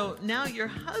 So now your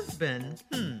husband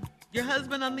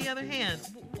on the other hand,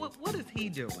 what is he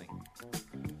doing?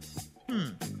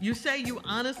 You say you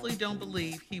honestly don't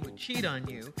believe he would cheat on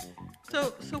you.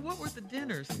 So what were the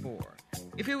dinners for?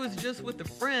 If it was just with a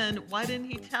friend, why didn't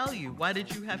he tell you? Why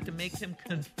did you have to make him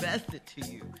confess it to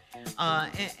you?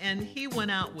 And he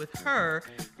went out with her,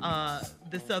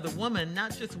 this other woman,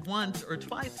 not just once or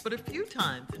twice, but a few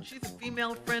times. And she's a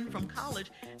female friend from college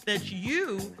that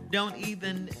you don't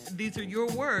even, these are your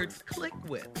words, click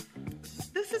with.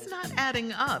 This is not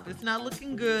adding up. It's not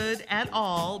looking good at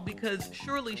all, because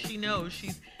surely she knows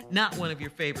she's not one of your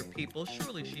favorite people.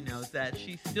 Surely she knows that.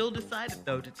 She still decided,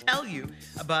 though, to tell you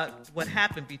about what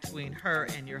happened between her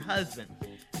and your husband.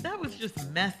 That was just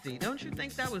messy. Don't you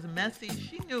think that was messy?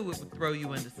 She knew it would throw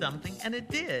you into something, and it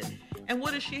did. And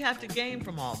what does she have to gain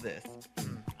from all this?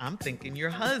 I'm thinking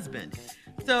your husband.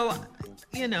 So,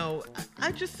 you know,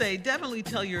 I just say definitely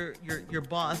tell your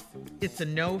boss it's a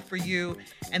no for you,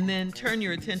 and then turn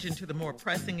your attention to the more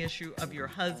pressing issue of your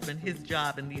husband, his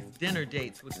job, and these dinner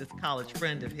dates with this college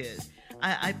friend of his.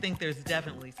 I think there's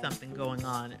definitely something going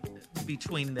on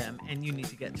between them, and you need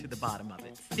to get to the bottom of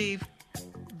it. Steve?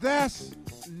 That's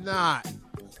not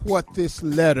what this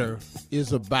letter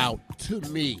is about to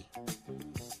me.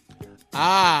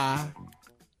 I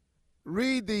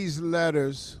read these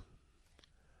letters.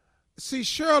 See,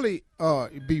 Shirley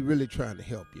be really trying to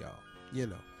help y'all, you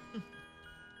know.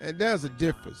 And there's a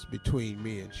difference between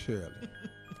me and Shirley.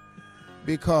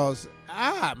 Because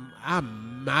I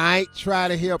might try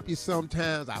to help you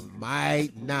sometimes, I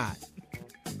might not.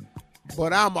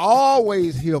 But I'm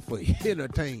always here for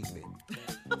entertainment.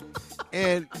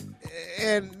 And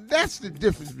that's the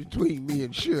difference between me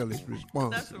and Shirley's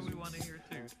response. That's what we want to hear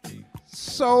too, Steve.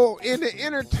 So in the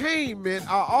entertainment,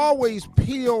 I always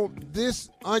peel this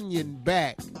onion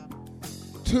back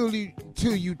till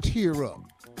you tear up.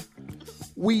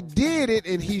 We did it,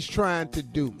 and he's trying to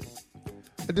do me.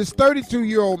 This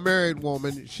 32-year-old married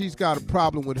woman, she's got a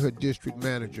problem with her district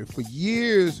manager. For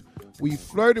years, we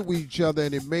flirted with each other,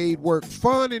 and it made work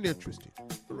fun and interesting.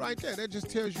 Right there, that just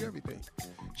tells you everything.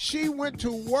 She went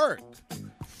to work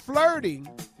flirting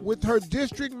with her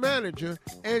district manager,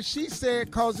 and she said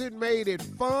because it made it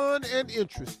fun and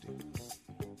interesting.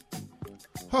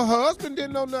 Her husband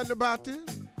didn't know nothing about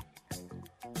this.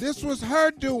 This was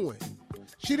her doing.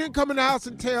 She didn't come in the house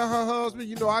and tell her husband,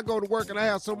 you know, I go to work and I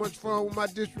have so much fun with my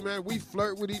district manager. We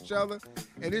flirt with each other,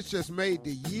 and it's just made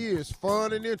the years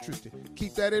fun and interesting.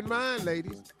 Keep that in mind,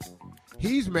 ladies.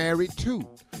 He's married too.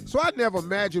 So I never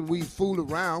imagined we'd fool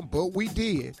around, but we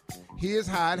did. Here's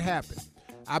how it happened.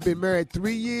 I've been married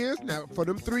 3 years. Now, for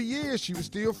them 3 years, she was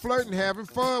still flirting, having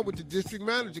fun with the district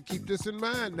manager. Keep this in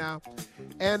mind now.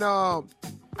 And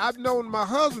I've known my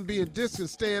husband being distant,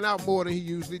 staying out more than he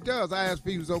usually does. I asked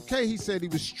if he was okay. He said he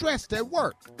was stressed at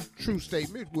work. True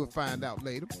statement. We'll find out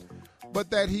later.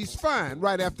 But that he's fine.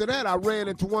 Right after that, I ran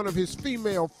into one of his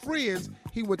female friends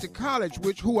he went to college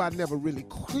with, who I never really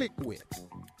clicked with.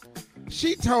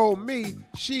 She told me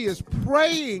she is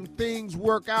praying things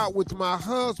work out with my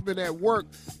husband at work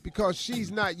because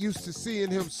she's not used to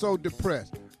seeing him so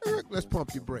depressed. Eric, let's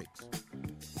pump your brakes.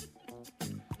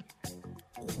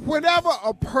 Whenever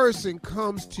a person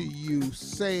comes to you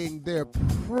saying they're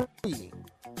praying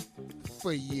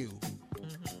for you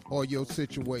or your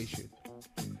situation,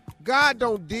 God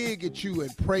don't dig at you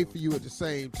and pray for you at the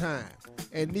same time,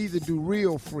 and neither do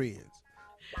real friends.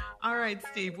 All right,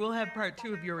 Steve, we'll have part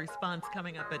 2 of your response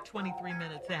coming up at 23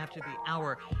 minutes after the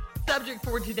hour. Subject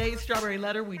for today's Strawberry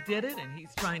Letter, we did it, and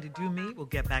he's trying to do me. We'll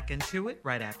get back into it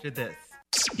right after this.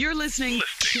 You're listening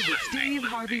to the Steve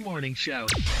Harvey Morning Show.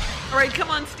 All right, come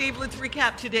on, Steve. Let's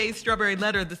recap today's Strawberry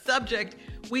Letter. The subject,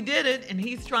 we did it, and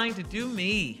he's trying to do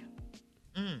me.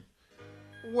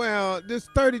 Well, this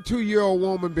 32-year-old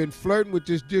woman been flirting with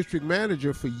this district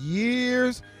manager for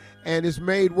years, and it's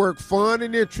made work fun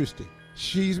and interesting.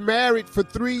 She's married for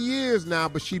 3 years now,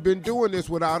 but she's been doing this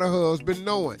without her husband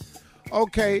knowing.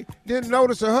 Okay, didn't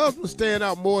notice her husband staying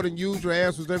out more than usual.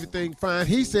 Asked was everything fine.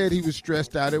 He said he was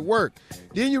stressed out at work.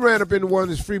 Then you ran up into one of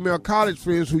his female college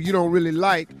friends who you don't really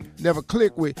like, never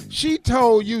click with. She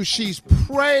told you she's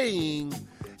praying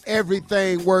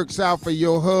everything works out for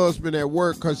your husband at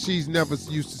work because she's never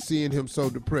used to seeing him so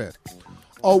depressed.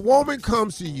 A woman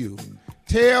comes to you,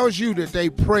 tells you that they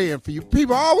praying for you.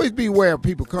 People always beware of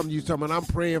people come to you talking about, I'm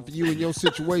praying for you in your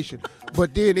situation,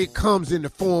 but then it comes in the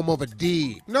form of a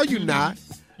dig. No, you're not.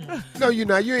 No, you're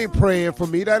not. You ain't praying for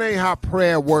me. That ain't how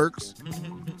prayer works.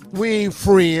 We ain't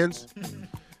friends.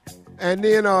 And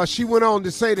then she went on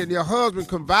to say that your husband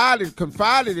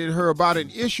confided in her about an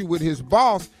issue with his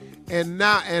boss and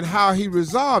how he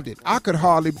resolved it. I could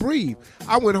hardly breathe.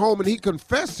 I went home and he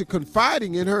confessed to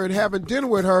confiding in her and having dinner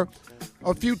with her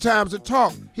a few times to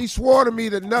talk. He swore to me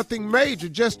that nothing major,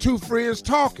 just two friends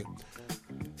talking.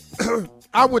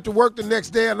 I went to work the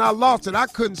next day and I lost it. I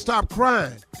couldn't stop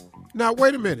crying. Now,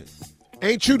 wait a minute.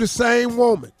 Ain't you the same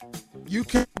woman? You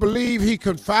can't believe he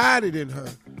confided in her.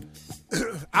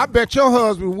 I bet your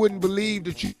husband wouldn't believe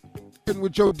that you've been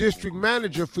with your district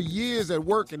manager for years at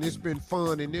work and it's been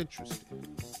fun and interesting.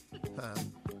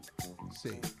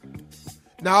 See.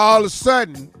 Now, all of a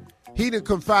sudden, he done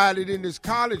confided in this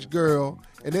college girl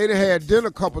and they done had dinner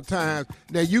a couple times.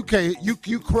 Now you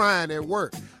crying at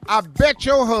work. I bet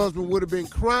your husband would have been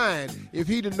crying if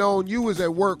he'd have known you was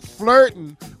at work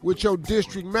flirting with your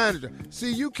district manager.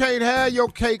 See, you can't have your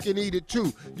cake and eat it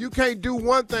too. You can't do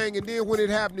one thing and then when it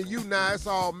happened to you, now it's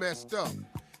all messed up.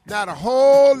 Now the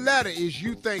whole letter is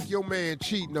you think your man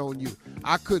cheating on you.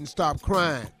 I couldn't stop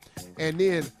crying. And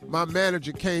then my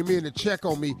manager came in to check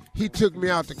on me. He took me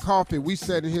out to coffee. We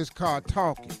sat in his car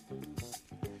talking.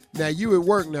 Now, you at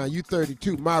work now. You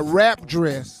 32. My wrap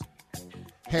dress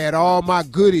had all my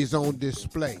goodies on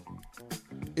display.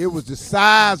 It was the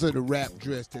size of the wrap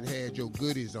dress that had your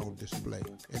goodies on display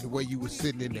and the way you were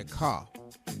sitting in that car.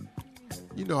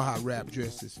 You know how wrap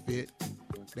dresses fit.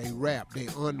 They wrap, they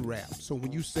unwrap. So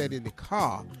when you sat in the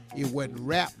car, it wasn't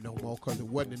wrapped no more because there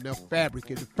wasn't enough fabric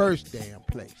in the first damn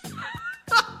place.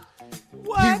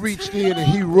 He reached in and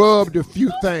he rubbed a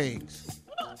few things.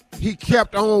 He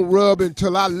kept on rubbing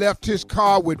until I left his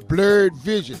car with blurred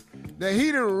vision. Now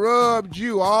he done rubbed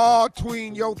you all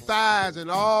between your thighs and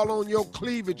all on your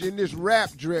cleavage in this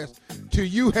wrap dress till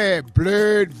you had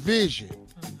blurred vision.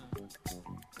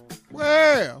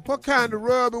 Well, what kind of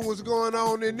rubbing was going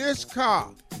on in this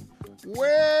car?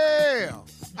 Well,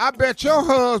 I bet your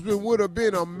husband would have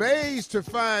been amazed to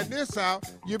find this out.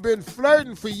 You've been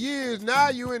flirting for years. Now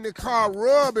you in the car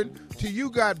rubbing till you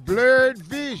got blurred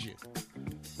vision.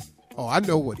 Oh, I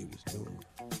know what he was doing.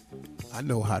 I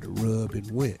know how the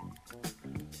rubbing went.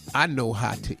 I know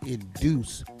how to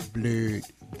induce blurred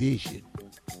vision.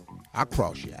 I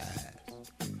cross your eyes.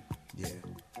 Yeah.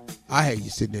 I had you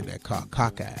sitting in that car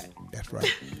cockeyed. That's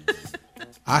right.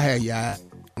 I have your eye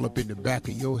up in the back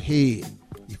of your head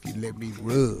if you let me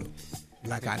rub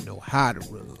like I know how to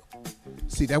rub.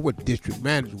 See, that's what the district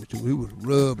manager would do. He would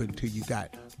rub until you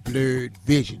got blurred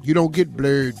vision. You don't get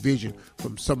blurred vision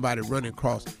from somebody running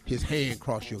across his hand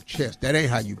across your chest. That ain't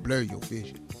how you blur your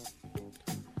vision.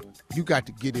 You got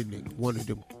to get in one of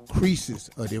them creases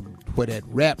of them where that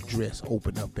wrap dress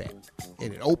open up at.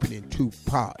 And it open in two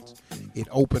parts. It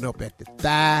open up at the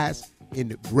thighs in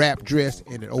the wrap dress,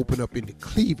 and it open up in the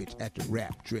cleavage at the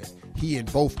wrap dress. He in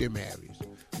both them areas.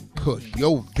 Because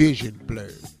your vision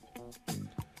blurred.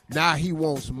 Now he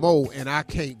wants more, and I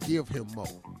can't give him more.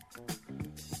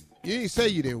 You didn't say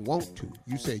you didn't want to.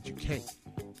 You said you can't.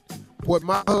 What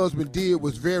my husband did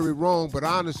was very wrong, but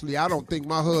honestly, I don't think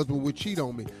my husband would cheat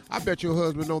on me. I bet your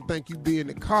husband don't think you be in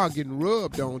the car getting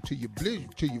rubbed on till your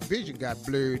vision got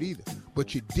blurred either.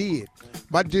 But you did.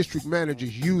 My district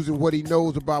manager's using what he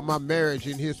knows about my marriage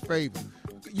in his favor.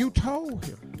 You told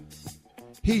him.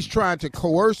 He's trying to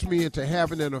coerce me into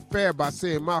having an affair by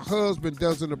saying my husband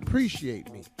doesn't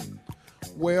appreciate me.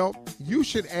 Well, you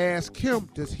should ask him,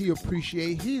 does he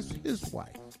appreciate his wife?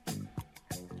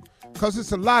 Because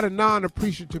it's a lot of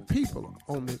non-appreciative people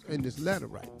in this letter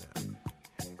right now.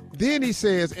 Then he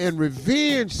says, and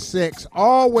revenge sex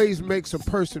always makes a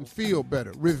person feel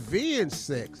better. Revenge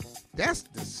sex, that's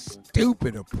the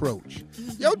stupid approach.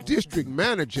 Your district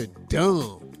manager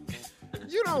dumb.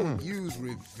 You don't use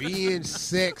revenge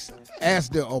sex as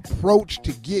the approach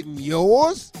to getting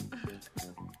yours.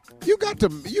 You got to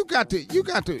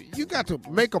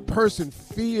make a person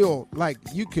feel like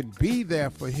you can be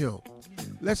there for him.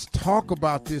 Let's talk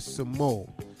about this some more.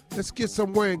 Let's get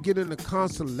somewhere and get in the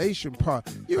consolation part.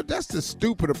 That's the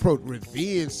stupid approach.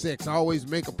 Revenge sex always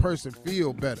make a person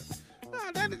feel better.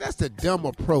 That's the dumb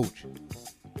approach.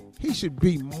 He should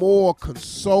be more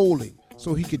consoling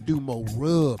so he could do more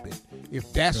rubbing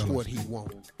if that's what he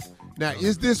wants. Now,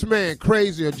 is this man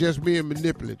crazy or just being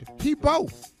manipulative? He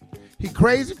both. He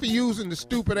crazy for using the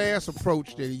stupid ass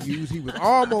approach that he used. He was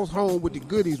almost home with the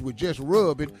goodies with just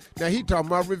rubbing. Now he talking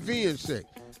about revenge sex.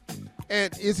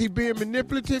 And is he being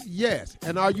manipulative? Yes.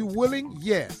 And are you willing?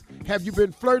 Yes. Have you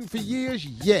been flirting for years?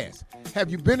 Yes. Have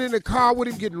you been in the car with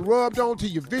him getting rubbed on till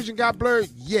your vision got blurred?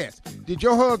 Yes. Did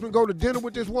your husband go to dinner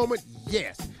with this woman?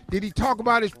 Yes. Did he talk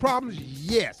about his problems?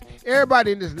 Yes.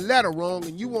 Everybody in this letter wrong,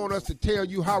 and you want us to tell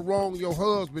you how wrong your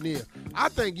husband is. I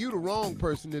think you the wrong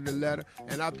person in the letter,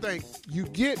 and I think you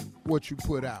get what you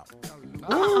put out.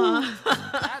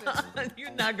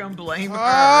 You're not going to blame her.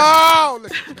 Oh,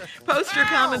 Post your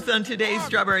comments on today's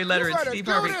Strawberry Letter at Steve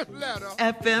Harvey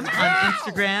FM on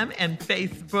Instagram and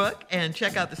Facebook, and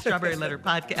check out the Strawberry Letter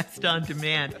podcast on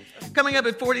demand. Coming up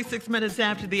at 46 minutes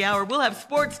after the hour, we'll have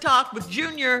Sports Talk with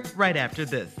Junior right after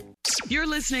this. You're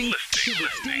listening to the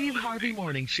Steve Harvey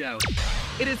Morning Show.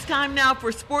 It is time now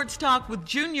for Sports Talk with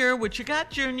Junior. What you got,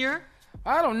 Junior?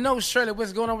 I don't know, Shirley,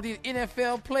 what's going on with these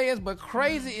NFL players, but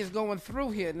crazy is going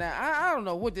through here. Now, I don't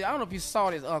know I don't know if you saw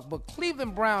this, but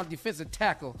Cleveland Brown defensive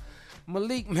tackle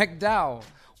Malik McDowell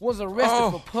was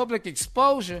arrested for public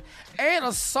exposure and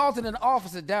assaulting an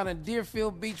officer down in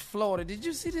Deerfield Beach, Florida. Did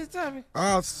you see this, Tommy?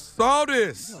 I saw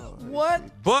this.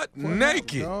 What? Butt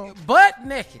naked. Butt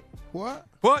naked. What?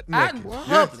 Butt naked. Out in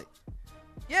public.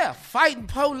 Yeah, fighting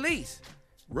police.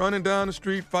 Running down the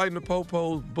street, fighting the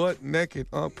popos, butt naked.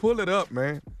 Pull it up,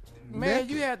 man. Man,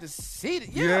 Naked? you had to see it.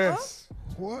 Yeah, Yes.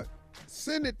 What?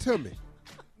 Send it to me.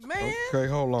 man. Okay,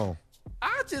 hold on.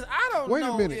 I don't Wait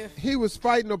know a minute. if... He was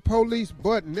fighting the police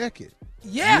butt naked.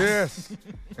 Yes. Yes.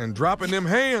 And dropping them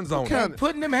hands on And him.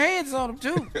 putting them hands on him,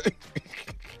 too. The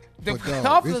But, dog,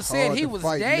 officer it's said hard he to was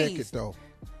fight naked, dazed. though.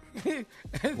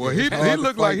 Well, he hard to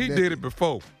looked like fight he naked. did it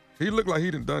before. He looked like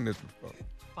he done this before.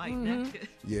 Fight naked.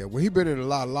 Yeah, well, he been in a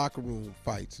lot of locker room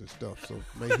fights and stuff, so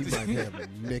maybe he might have a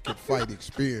naked fight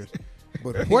experience.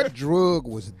 But what drug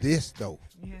was this, though?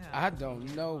 Yeah. I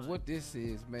don't know what this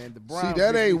is, man. The See, Browns...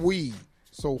 that ain't weed.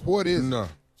 So what is it? No.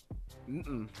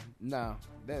 No,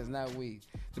 that is not weed.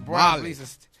 The Molly. Browns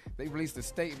released a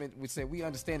statement which said, "We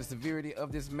understand the severity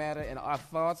of this matter, and our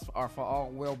thoughts are for all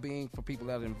well-being for people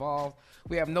that are involved.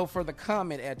 We have no further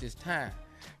comment at this time."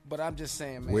 But I'm just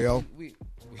saying, man. Well, we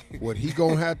What he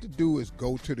gonna have to do is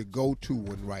go to the go-to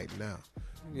one right now.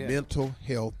 Yeah. Mental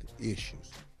health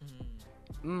issues.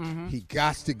 Mm-hmm. He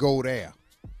got to go there.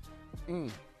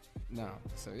 No,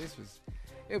 so it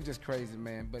was just crazy,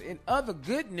 man. But in other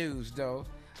good news, though,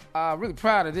 really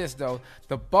proud of this, though.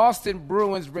 The Boston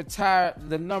Bruins retired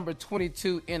the number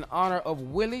 22 in honor of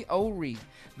Willie O'Ree,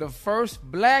 the first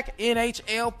black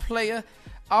NHL player.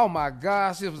 Oh, my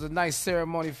gosh, it was a nice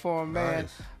ceremony for him, man.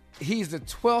 Nice. He's the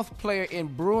 12th player in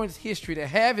Bruins history to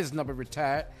have his number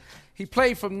retired. He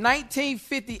played from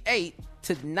 1958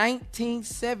 to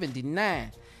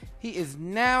 1979. He is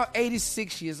now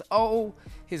 86 years old.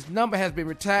 His number has been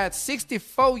retired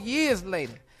 64 years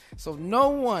later. So no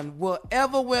one will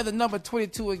ever wear the number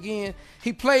 22 again.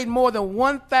 He played more than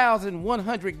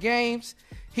 1,100 games.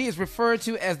 He is referred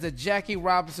to as the Jackie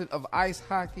Robinson of ice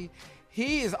hockey.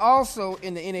 He is also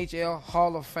in the NHL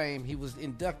Hall of Fame. He was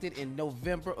inducted in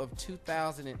November of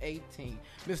 2018.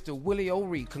 Mr. Willie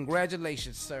O'Ree,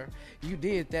 congratulations, sir. You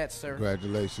did that, sir.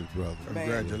 Congratulations, brother. Man,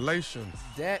 Congratulations.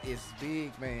 that is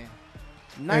big, man.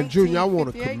 And Junior, I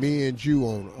want to commend you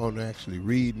on actually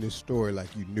reading this story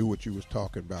like you knew what you was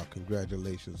talking about.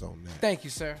 Congratulations on that. Thank you,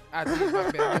 sir. I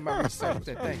did my research.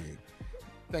 Thank you.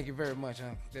 Thank you very much,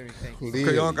 Unc. Thank you.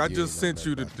 Okay, Unc, I just sent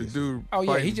you the dude. Oh,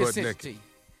 yeah, he fighting just butt sent it naked. to you.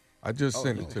 I just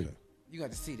sent it to you. You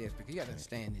got to see this because you got to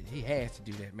understand that he has to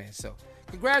do that, man. So,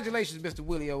 congratulations, Mr.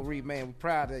 Willie O'Ree, man. We're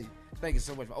proud of you. Thank you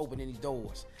so much for opening these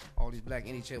doors. All these black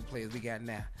NHL players we got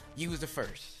now. You was the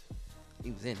first.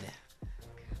 He was in there.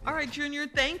 All right, Junior,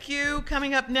 thank you.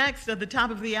 Coming up next at the top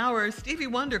of the hour, Stevie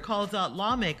Wonder calls out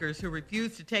lawmakers who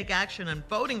refuse to take action on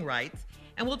voting rights,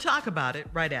 and we'll talk about it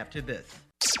right after this.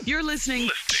 You're listening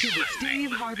to the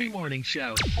Steve Harvey Morning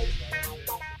Show.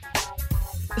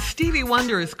 Stevie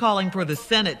Wonder is calling for the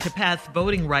Senate to pass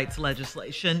voting rights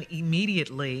legislation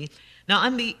immediately. Now,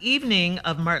 on the evening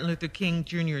of Martin Luther King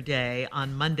Jr. Day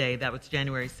on Monday, that was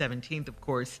January 17th, of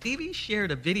course, Stevie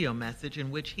shared a video message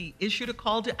in which he issued a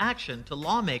call to action to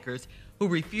lawmakers who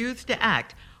refuse to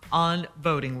act on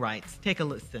voting rights. Take a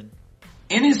listen.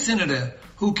 Any senator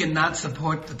who cannot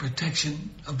support the protection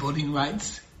of voting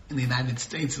rights in the United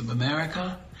States of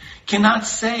America cannot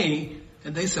say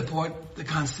that they support the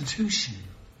Constitution.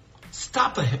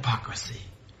 Stop the hypocrisy.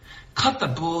 Cut the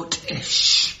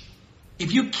bull-tish.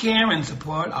 If you care and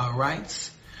support our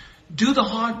rights, do the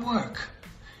hard work.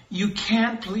 You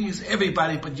can't please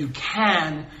everybody, but you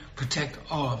can protect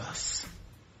all of us.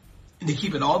 And to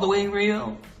keep it all the way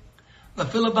real, the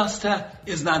filibuster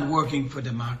is not working for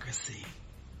democracy.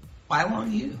 Why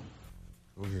won't you?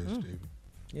 Go ahead, Stevie.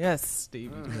 Yes,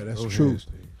 Stevie. Yeah, that's truth.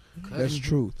 That's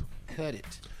truth. Cut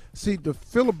it. See, the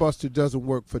filibuster doesn't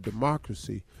work for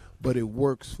democracy, but it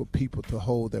works for people to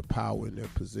hold their power in their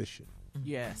position.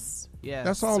 Yes. Yes.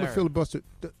 That's all sir. the filibuster.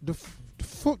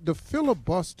 The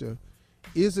filibuster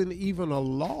isn't even a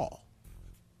law.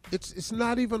 It's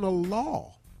not even a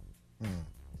law.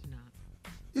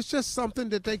 It's just something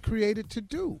that they created to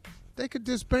do. They could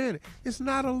disband it. It's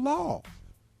not a law.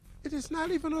 It is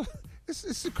not even a.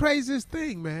 It's the craziest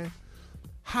thing, man.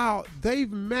 How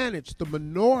they've managed, the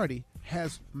minority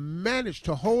has managed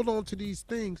to hold on to these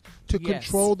things to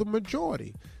control the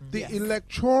majority. The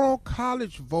electoral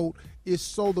college vote is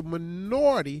so the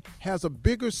minority has a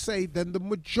bigger say than the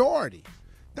majority.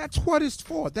 That's what it's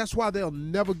for. That's why they'll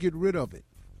never get rid of it.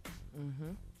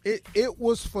 Mm-hmm. It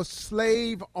was for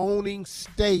slave-owning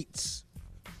states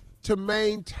to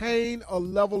maintain a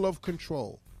level of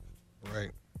control.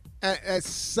 Right. That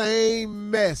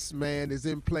same mess, man, is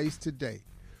in place today.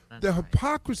 The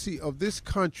hypocrisy of this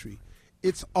country,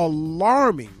 it's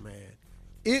alarming, man.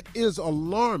 It is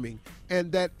alarming.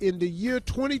 And that in the year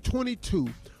 2022,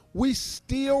 we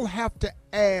still have to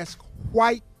ask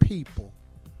white people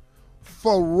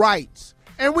for rights.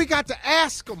 And we got to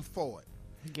ask them for it.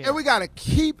 Yeah. And we got to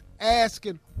keep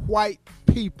asking white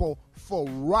people for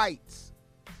rights.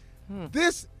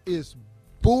 This is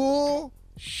bull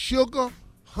sugar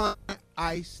honey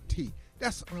iced tea.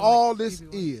 That's all this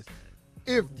is.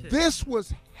 If this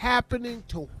was happening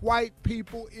to white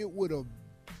people, it would have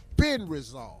been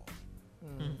resolved.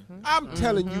 I'm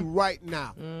telling you right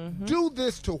now, do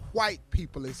this to white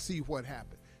people and see what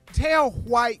happens. Tell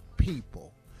white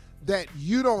people that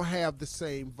you don't have the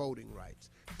same voting rights.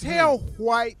 Tell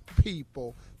white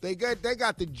people they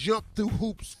got to jump through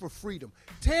hoops for freedom.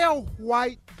 Tell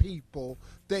white people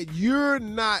that you're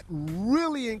not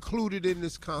really included in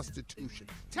this Constitution.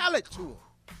 Tell it to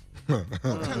them.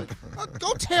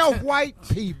 Go tell white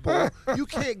people you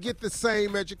can't get the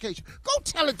same education. Go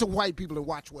tell it to white people and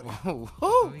watch what happens.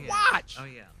 Watch. Oh,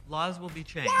 yeah. Laws will be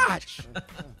changed. Watch.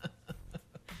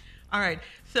 All right.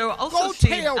 So also go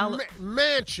tell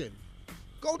Manchin.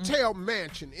 Go tell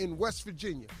Manchin in West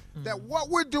Virginia that what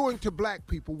we're doing to black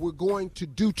people, we're going to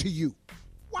do to you.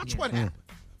 Watch what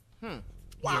happens.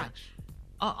 Watch.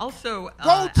 Also,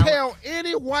 go tell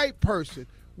any white person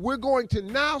we're going to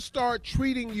now start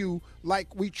treating you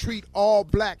like we treat all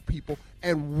black people,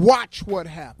 and watch what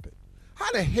happens.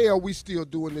 How the hell are we still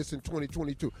doing this in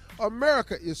 2022?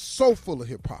 America is so full of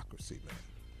hypocrisy, man.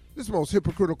 This is the most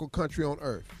hypocritical country on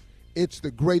earth. It's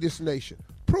the greatest nation.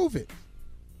 Prove it.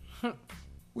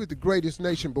 We're the greatest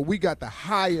nation, but we got the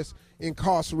highest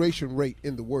incarceration rate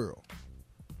in the world.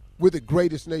 We're the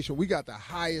greatest nation. We got the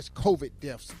highest COVID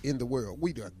deaths in the world.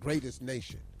 We the greatest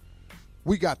nation.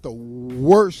 We got the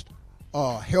worst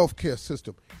healthcare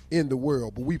system in the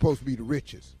world, but we supposed to be the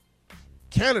richest.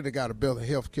 Canada got a better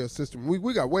healthcare system.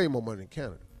 We got way more money than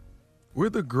Canada. We're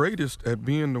the greatest at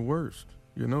being the worst.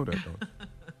 You know that, don't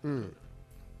you?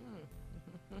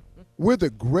 We're the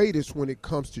greatest when it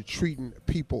comes to treating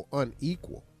people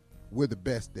unequal. We're the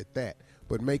best at that.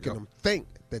 But making them think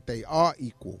that they are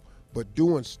equal, but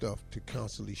doing stuff to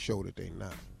constantly show that they're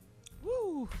not.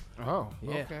 Woo. Oh,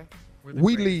 Yeah. okay.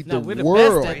 We lead the we're the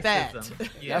world best at that.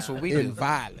 That's what we in do.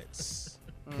 violence.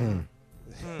 We're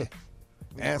the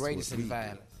That's greatest what in we do.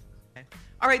 violence.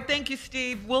 All right, thank you,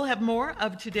 Steve. We'll have more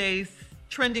of today's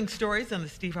trending stories on the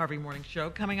Steve Harvey Morning Show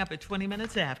coming up at 20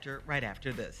 minutes after, right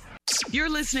after this. You're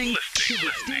listening to the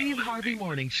Steve Harvey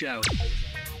Morning Show.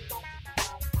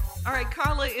 All right,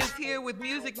 Carla is here with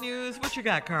music news. What you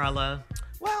got, Carla?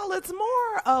 Well, it's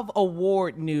more of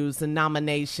award news and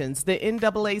nominations. The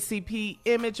NAACP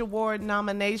Image Award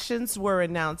nominations were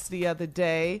announced the other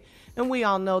day, and we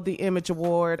all know the Image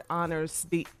Award honors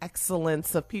the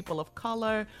excellence of people of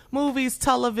color, movies,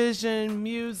 television,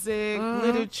 music,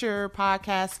 literature,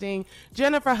 podcasting.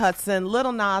 Jennifer Hudson,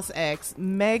 Lil Nas X,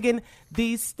 Megan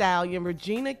Thee Stallion,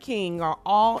 Regina King are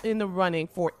all in the running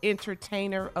for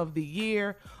Entertainer of the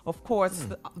Year. Of course,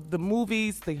 the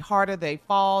movies, The Harder They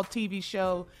Fall TV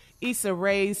show, Issa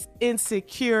Rae's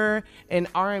Insecure, and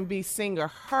R&B singer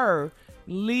Her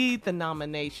lead the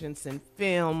nominations in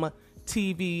film,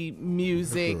 TV,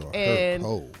 music,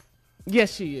 and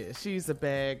yes, she is. She's a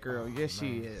bad girl. Yes,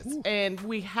 she is. And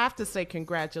we have to say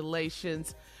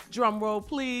congratulations. Drum roll,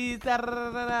 please.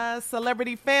 Da-da-da-da-da.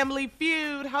 Celebrity Family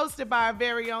Feud, hosted by our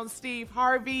very own Steve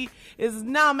Harvey, is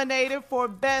nominated for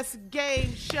Best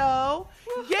Game Show.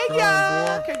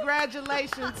 Yeah.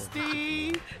 Congratulations,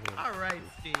 Steve. All right,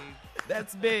 Steve.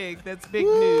 That's big. That's big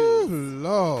Ooh, news.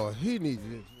 Lord,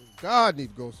 God need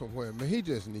to go somewhere, man. He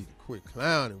just need to quit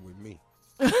clowning with me.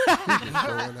 He just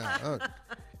showing out.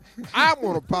 I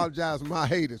want to apologize to my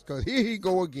haters because here he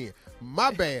go again.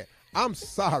 My bad. I'm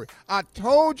sorry. I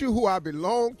told you who I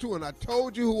belonged to and I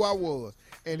told you who I was.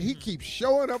 And he keeps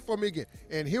showing up for me again.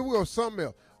 And here we go, something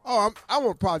else. Oh, I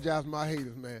want to apologize to my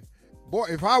haters, man. Boy,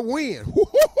 if I win,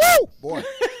 boy.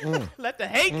 Let the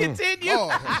hate continue.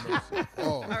 Lord have mercy.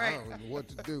 Oh, right. I don't know what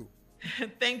to do.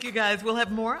 Thank you, guys. We'll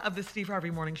have more of the Steve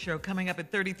Harvey Morning Show coming up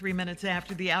at 33 minutes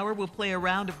after the hour. We'll play a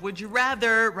round of Would You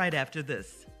Rather right after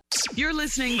this. You're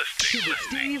listening to the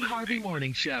Steve Harvey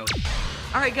Morning Show.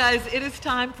 All right, guys, it is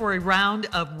time for a round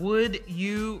of Would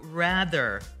You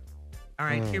Rather. All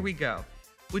right, here we go.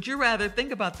 Would you rather,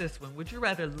 think about this one. Would you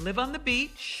rather live on the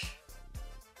beach,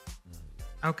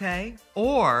 okay,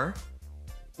 or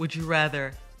would you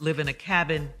rather live in a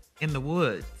cabin in the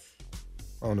woods?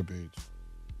 On the beach.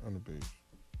 On the beach.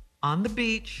 On the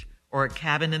beach or a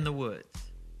cabin in the woods?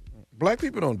 Black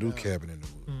people don't do cabin in the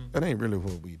woods. That ain't really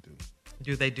what we do.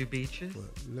 Do they do beaches?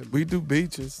 We do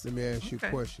beaches. Let me ask you a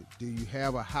question. Do you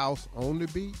have a house on the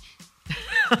beach?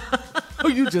 Oh,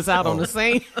 you just out on the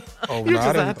scene? Oh, You no,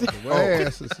 I just didn't. Well,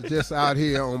 ass is just out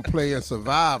here on playing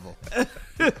survival.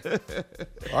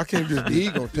 I can't just He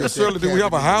be. gonna take Shirley, that do we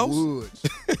have a cabin in the house?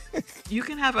 woods. You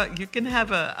can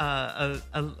have a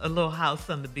little house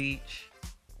on the beach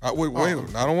Wait,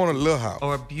 I don't want a little house.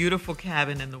 or a beautiful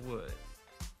cabin in the woods.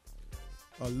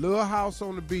 A little house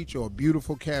on the beach or a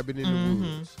beautiful cabin in the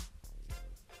woods.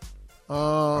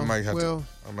 I might have well,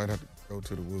 to go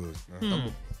to the woods.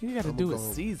 Now. You got to I'm do gonna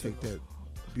it seasonal. take that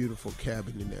beautiful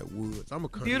cabin in that woods. I'm a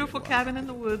Beautiful cabin in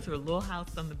the woods or a little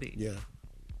house on the beach? Yeah.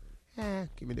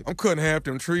 Give me the. I'm cutting half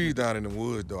them trees down in the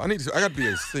woods though. I got to be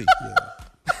a C.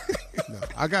 No,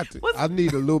 I got to. I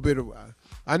need a little bit of.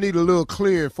 I need a little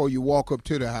clearing before you walk up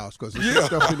to the house because there's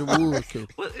stuff in the woods.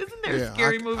 Well, isn't there a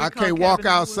scary movie I called can't walk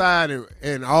Cabin in the outside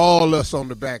and all us on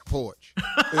the back porch.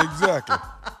 Exactly.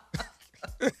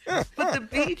 But the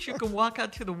beach, you can walk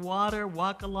out to the water,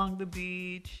 walk along the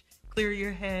beach, clear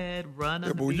your head, run on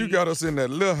the But beach. you got us in that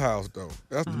little house though.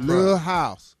 That's the Little problem.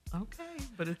 house. Okay,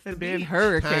 but it's the Been beach.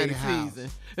 hurricane Tiny house. season.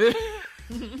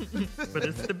 But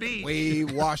it's the beach.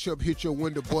 Wave, wash up, hit your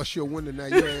window, bust your window. Now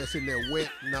your ass in there wet.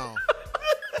 No.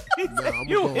 I'm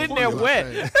You gonna in do there my wet.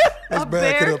 thing. A back it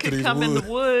bear up to can these come in woods.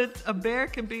 the woods. A bear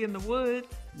can be in the woods.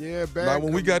 Yeah, bear. Like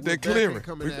when we come- got that bear clearing. can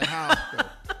come in that house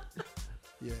though.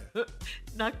 Yeah.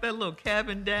 Knock that little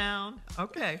cabin down.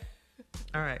 Okay.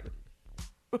 All right.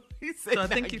 He said, So I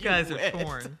think "Now you get guys are wet."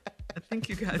 torn. I think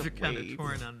you guys are kind of wave.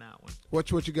 torn on that one.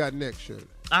 What you got next, Shirley?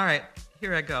 All right,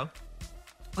 here I go.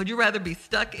 Would you rather be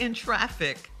stuck in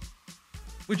traffic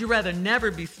Would you rather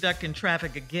never be stuck in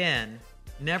traffic again?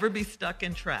 Never be stuck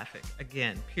in traffic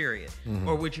again, period. Mm-hmm.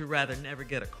 Or would you rather never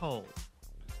get a cold?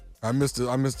 I missed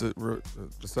the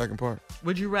second part.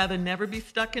 Would you rather never be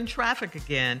stuck in traffic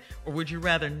again, or would you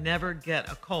rather never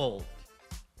get a cold?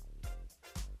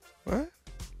 What?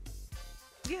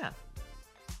 Yeah.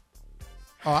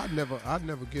 Oh, I'd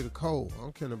never get a cold. I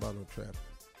don't care about no traffic.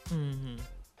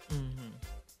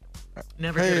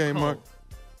 Never get a cold. Mark.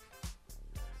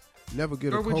 Never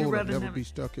get Or a would you cold or rather never be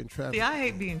stuck in traffic. See, I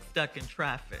hate being stuck in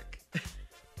traffic.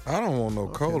 I don't want no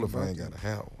cold if I ain't got to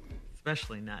have one.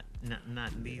 Especially not in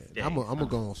these days. I'm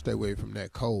going to stay away from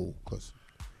that cold because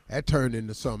that turned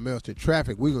into something else. The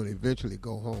traffic, we're going to eventually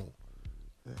go home.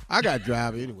 I got to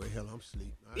drive anyway. Hell, I'm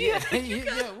asleep. Yeah,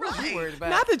 what you worried about?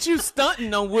 Not that you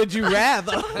stunting on would you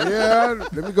rather. Yeah,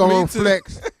 let me go on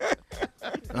flex.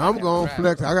 I'm going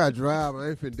flex. I got to drive. I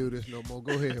ain't finna do this no more.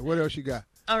 Go ahead. What else you got?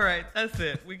 All right, that's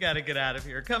it. We got to get out of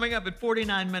here. Coming up at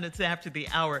 49 minutes after the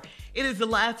hour, it is the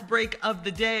last break of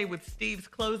the day with Steve's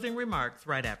closing remarks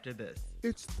right after this.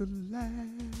 It's the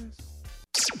last.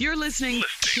 You're listening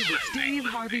to the Steve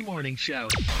Harvey Morning Show.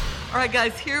 All right,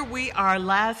 guys, here we are,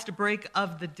 last break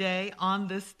of the day on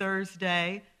this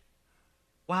Thursday.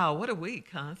 Wow, what a week,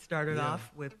 huh? Started off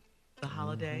with the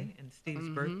holiday and Steve's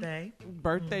birthday.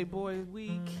 Birthday boy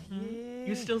week. Yeah.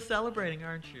 You're still celebrating,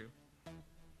 aren't you?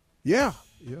 Yeah.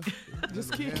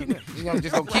 Just kicking it. You're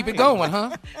just going to keep it going,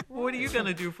 huh? What are you going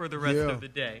to do for the rest of the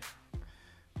day?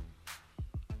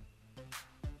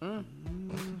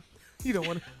 You don't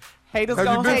want to. Haters Have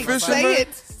you gonna been hate. fishing, Say man?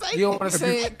 it. Say You don't want to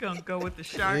say it? Gonna go with the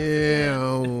shark. Yeah,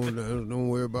 don't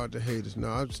worry about the haters.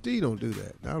 No, Steve don't do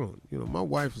that. I don't. My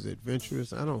wife is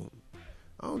adventurous. I don't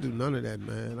do none of that,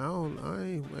 man. I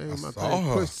ain't my saw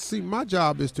her. thing. See, my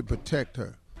job is to protect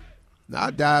her. Now,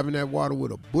 I dive in that water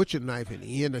with a butcher knife and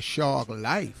end a shark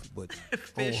life, but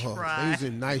Fish on her. fry. These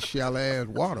in nice shallow ass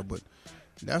water, but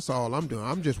that's all I'm doing.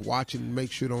 I'm just watching and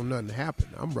make sure don't nothing happen.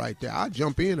 I'm right there. I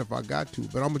jump in if I got to,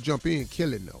 but I'm gonna jump in and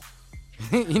kill it though.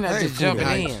 You're not just jumping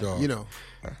in.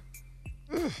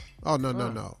 Oh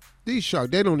no. These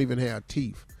sharks, they don't even have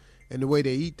teeth, and the way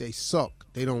they eat, they suck.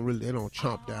 They don't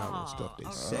chomp down on stuff. They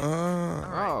suck.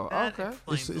 Oh, That okay.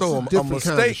 explains it. So a a different kind of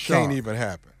mistake shark. can't even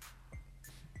happen.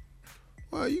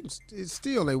 Well, it's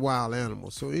still a wild animal,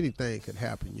 so anything could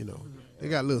happen. They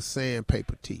got little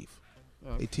sandpaper teeth.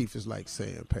 Their teeth is like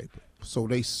sandpaper, so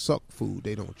they suck food.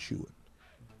 They don't chew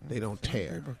it. They don't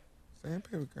tear.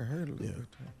 Sandpaper can hurt a little bit.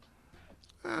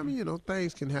 I mean,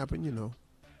 things can happen.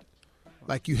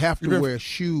 Like you have to wear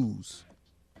shoes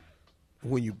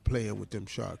when you're playing with them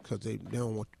sharks because they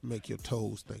don't want to make your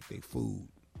toes think they food.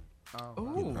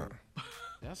 Oh,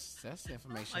 that's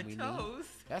information My we toes. need.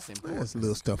 That's important. That's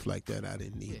little stuff like that I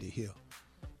didn't need to hear.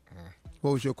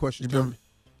 What was your question, You Tommy?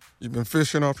 been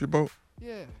fishing off your boat?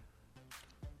 Yeah.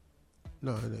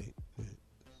 No, it ain't.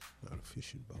 Not a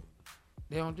fishing boat.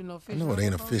 They don't do no I fishing. know it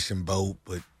ain't a on fishing boat,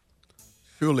 but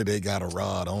surely they got a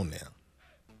rod on there.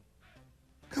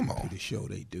 Come on. Pretty sure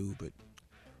they do, but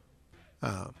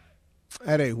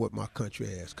that ain't what my country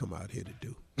ass come out here to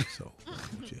do. So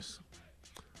just,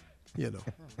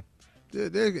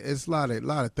 it's a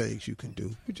lot of things you can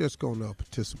do. You're just gonna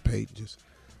participate and just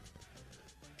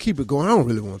keep it going. I don't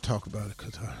really want to talk about it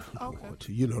because I don't want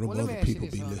to. Them Well, let me other ask you people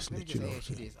this, be let listening. me just ask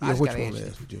you this. I Yeah, just which gotta one ask to you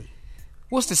ask me, Junior?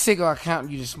 What's the cigar count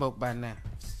you just smoked by now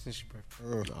since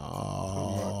your birthday?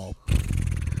 Oh.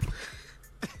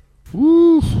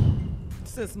 Woo.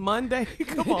 Since Monday.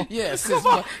 Come on. Yeah, Come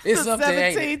on. it's The up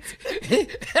there. Ain't 17th.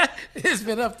 it? It's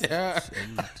been up there.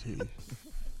 17.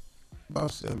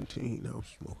 About 17, I was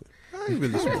smoking. I ain't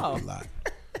really smoking a lot.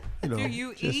 Do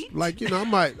you just eat? like, I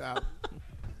might.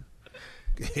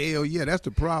 Hell yeah, that's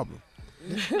the problem.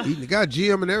 Eating, got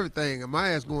gym and everything. And my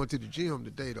ass going to the gym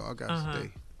today, though. I got to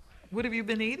stay. What have you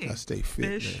been eating? I stay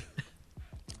fit, Fish?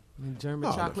 man. German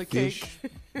Oh, the chocolate fish.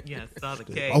 cake. Yes, saw the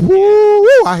cake. Oh, woo,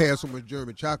 woo, I had so much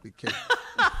German chocolate cake.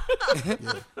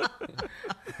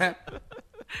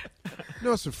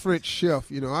 It's a French chef.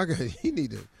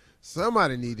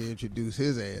 Somebody need to introduce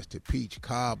his ass to peach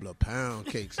cobbler, pound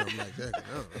cake, something like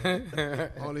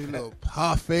that. All these little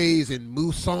parfaits and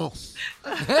moussons,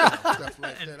 stuff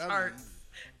like And that. tarts.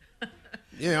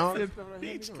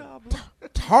 Peach cobbler.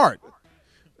 Tart.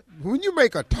 When you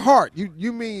make a tart,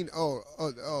 you mean a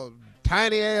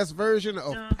tiny ass version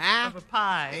of pie? Of a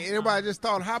pie. And everybody just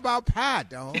thought, how about pie,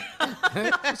 dog?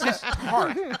 It's just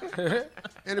tart.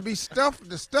 And to be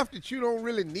the stuff that you don't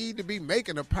really need to be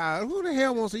making a pie. Who the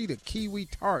hell wants to eat a kiwi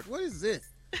tart? What is this?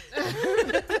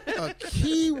 A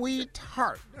kiwi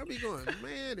tart. I'll be going,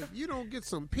 man, if you don't get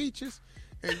some peaches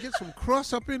and get some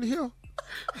crust up in here,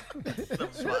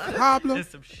 Pablo? And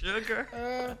some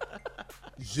sugar.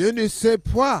 Je ne sais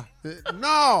pas.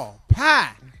 No,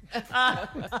 pie.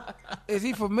 Is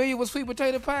he familiar with sweet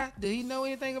potato pie? Did he know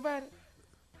anything about it?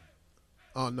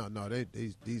 Oh, no.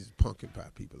 These pumpkin pie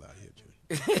people out here, Junior.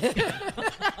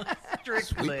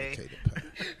 Strictly. Sweet potato pie.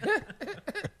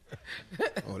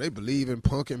 Oh, they believe in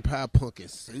pumpkin pie, pumpkin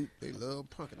soup. They love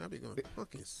pumpkin. I be going,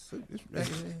 pumpkin soup? This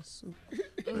regular ass soup.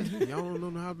 Y'all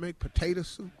don't know how to make potato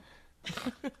soup?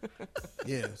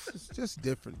 Yes, it's just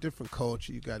different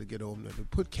culture. You got to get over there.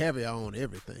 Put caviar on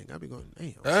everything. I be going,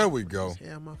 damn. There we go. Just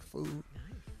have my food.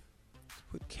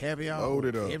 Put caviar Load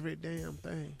it on up. every damn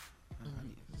thing.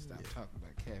 Stop talking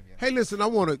about caviar. Hey, listen, I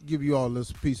want to give you all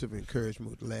this piece of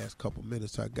encouragement with the last couple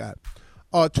minutes I got.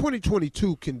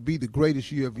 2022 can be the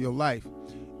greatest year of your life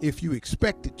if you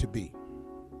expect it to be.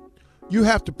 You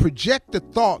have to project the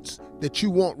thoughts that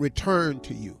you want returned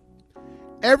to you.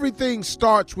 Everything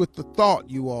starts with the thought,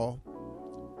 you all.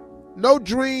 No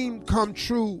dream come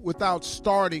true without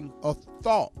starting a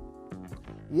thought.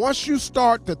 Once you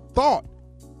start the thought,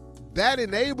 that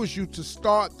enables you to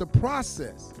start the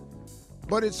process.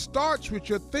 But it starts with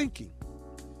your thinking.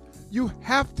 You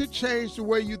have to change the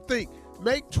way you think.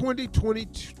 Make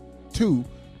 2022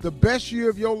 the best year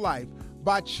of your life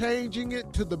by changing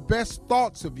it to the best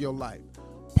thoughts of your life.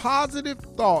 Positive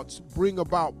thoughts bring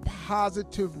about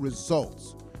positive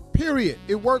results. Period.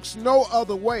 It works no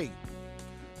other way.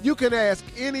 You can ask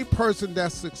any person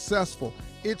that's successful.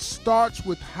 It starts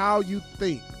with how you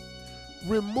think.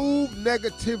 Remove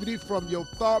negativity from your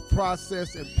thought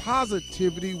process and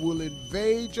positivity will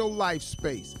invade your life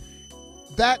space.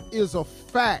 That is a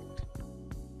fact.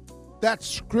 That's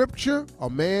scripture. A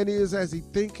man is as he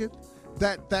thinketh.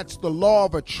 That's the law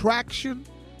of attraction.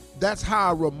 That's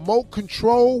how remote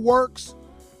control works.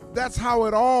 That's how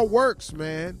it all works,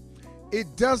 man.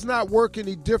 It does not work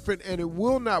any different, and it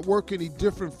will not work any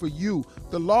different for you.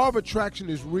 The law of attraction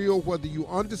is real whether you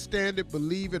understand it,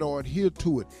 believe it, or adhere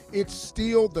to it. It's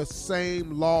still the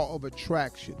same law of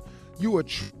attraction. You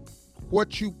attract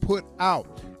what you put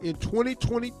out. In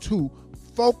 2022,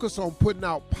 focus on putting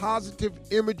out positive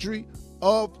imagery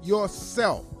of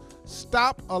yourself.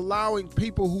 Stop allowing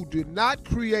people who did not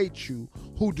create you,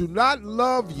 who do not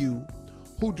love you,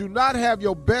 who do not have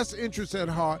your best interests at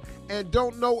heart, and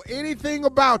don't know anything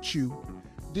about you,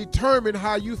 determine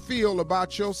how you feel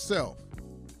about yourself.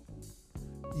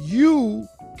 You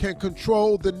can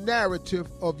control the narrative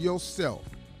of yourself.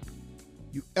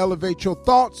 You elevate your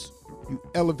thoughts, you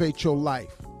elevate your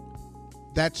life.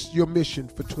 That's your mission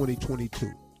for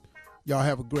 2022. Y'all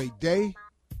have a great day.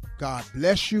 God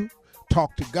bless you.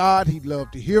 Talk to God. He'd love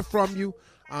to hear from you.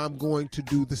 I'm going to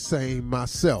do the same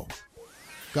myself.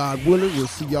 God willing, we'll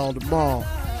see y'all tomorrow.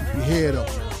 Keep your head up.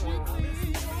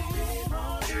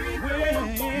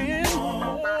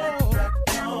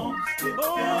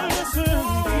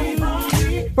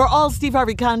 For all Steve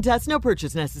Harvey contests, no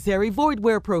purchase necessary, void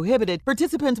where prohibited.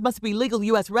 Participants must be legal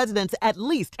U.S. residents at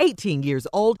least 18 years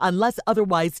old unless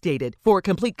otherwise stated. For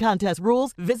complete contest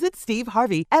rules, visit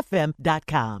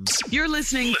SteveHarveyFM.com. You're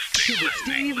listening to the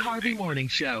Steve Harvey Morning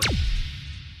Show.